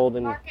is,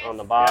 golden on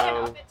the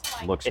bottom.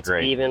 Looks It's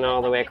great. even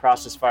all the way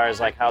across as far as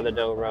like how the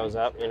dough rose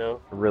up, It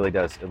really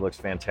does. It looks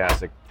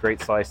fantastic.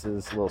 Great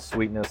slices, a little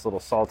sweetness, a little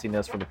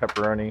saltiness from the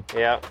pepperoni.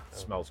 Yeah. It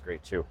smells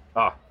great too.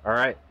 Ah, all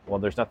right. Well,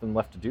 there's nothing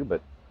left to do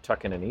but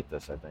tuck in and eat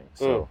this, I think.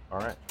 So, all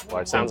right. Well,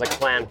 I Sounds think like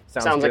a plan.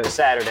 Sounds Sounds like good. a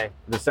Saturday.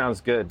 this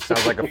sounds good.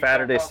 Sounds like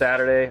a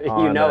Saturday You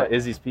on know it.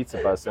 Izzy's Pizza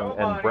Bus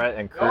and Brett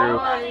and crew.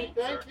 Thank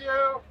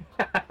you.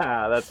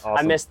 That's awesome.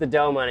 I missed the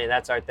dough money.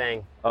 That's our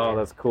thing. Oh,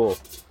 that's cool.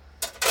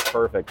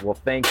 Perfect. Well,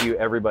 thank you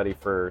everybody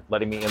for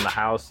letting me in the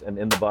house and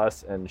in the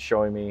bus and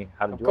showing me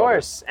how to do Of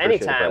course, all this.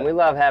 Appreciate anytime. that. We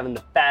love having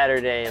the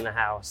Saturday in the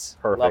house.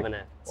 Perfect. Loving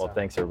it. Well, So,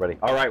 thanks everybody.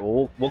 All right,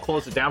 well, we'll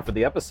close it down for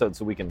the episode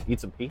so we can eat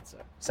some pizza.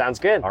 Sounds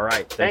good. All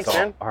right. Thanks, all.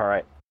 man. All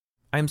right.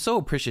 I am so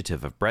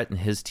appreciative of Brett and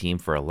his team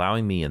for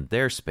allowing me in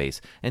their space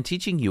and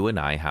teaching you and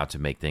I how to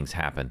make things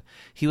happen.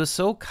 He was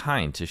so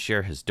kind to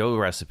share his dough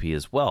recipe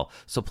as well,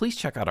 so please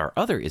check out our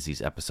other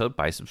Izzy's episode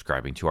by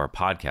subscribing to our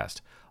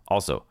podcast.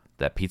 Also,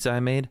 that pizza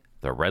I made,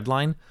 the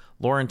Redline,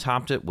 Lauren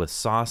topped it with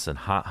sauce and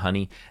hot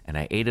honey, and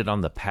I ate it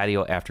on the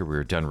patio after we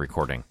were done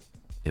recording.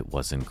 It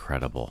was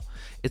incredible.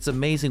 It's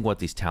amazing what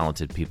these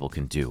talented people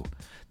can do.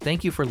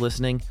 Thank you for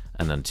listening,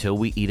 and until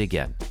we eat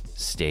again,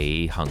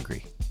 stay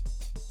hungry.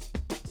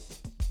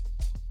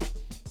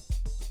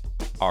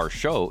 Our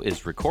show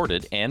is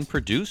recorded and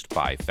produced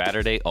by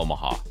Saturday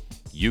Omaha.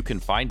 You can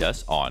find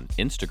us on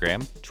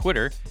Instagram,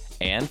 Twitter,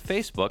 and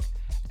Facebook,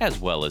 as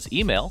well as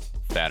email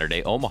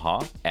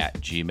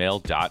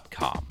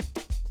SaturdayOmaha@gmail.com.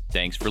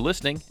 Thanks for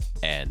listening,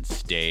 and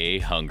stay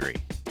hungry.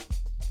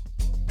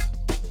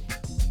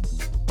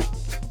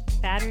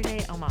 Saturday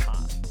Saturday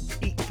Omaha.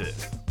 Eat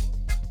this.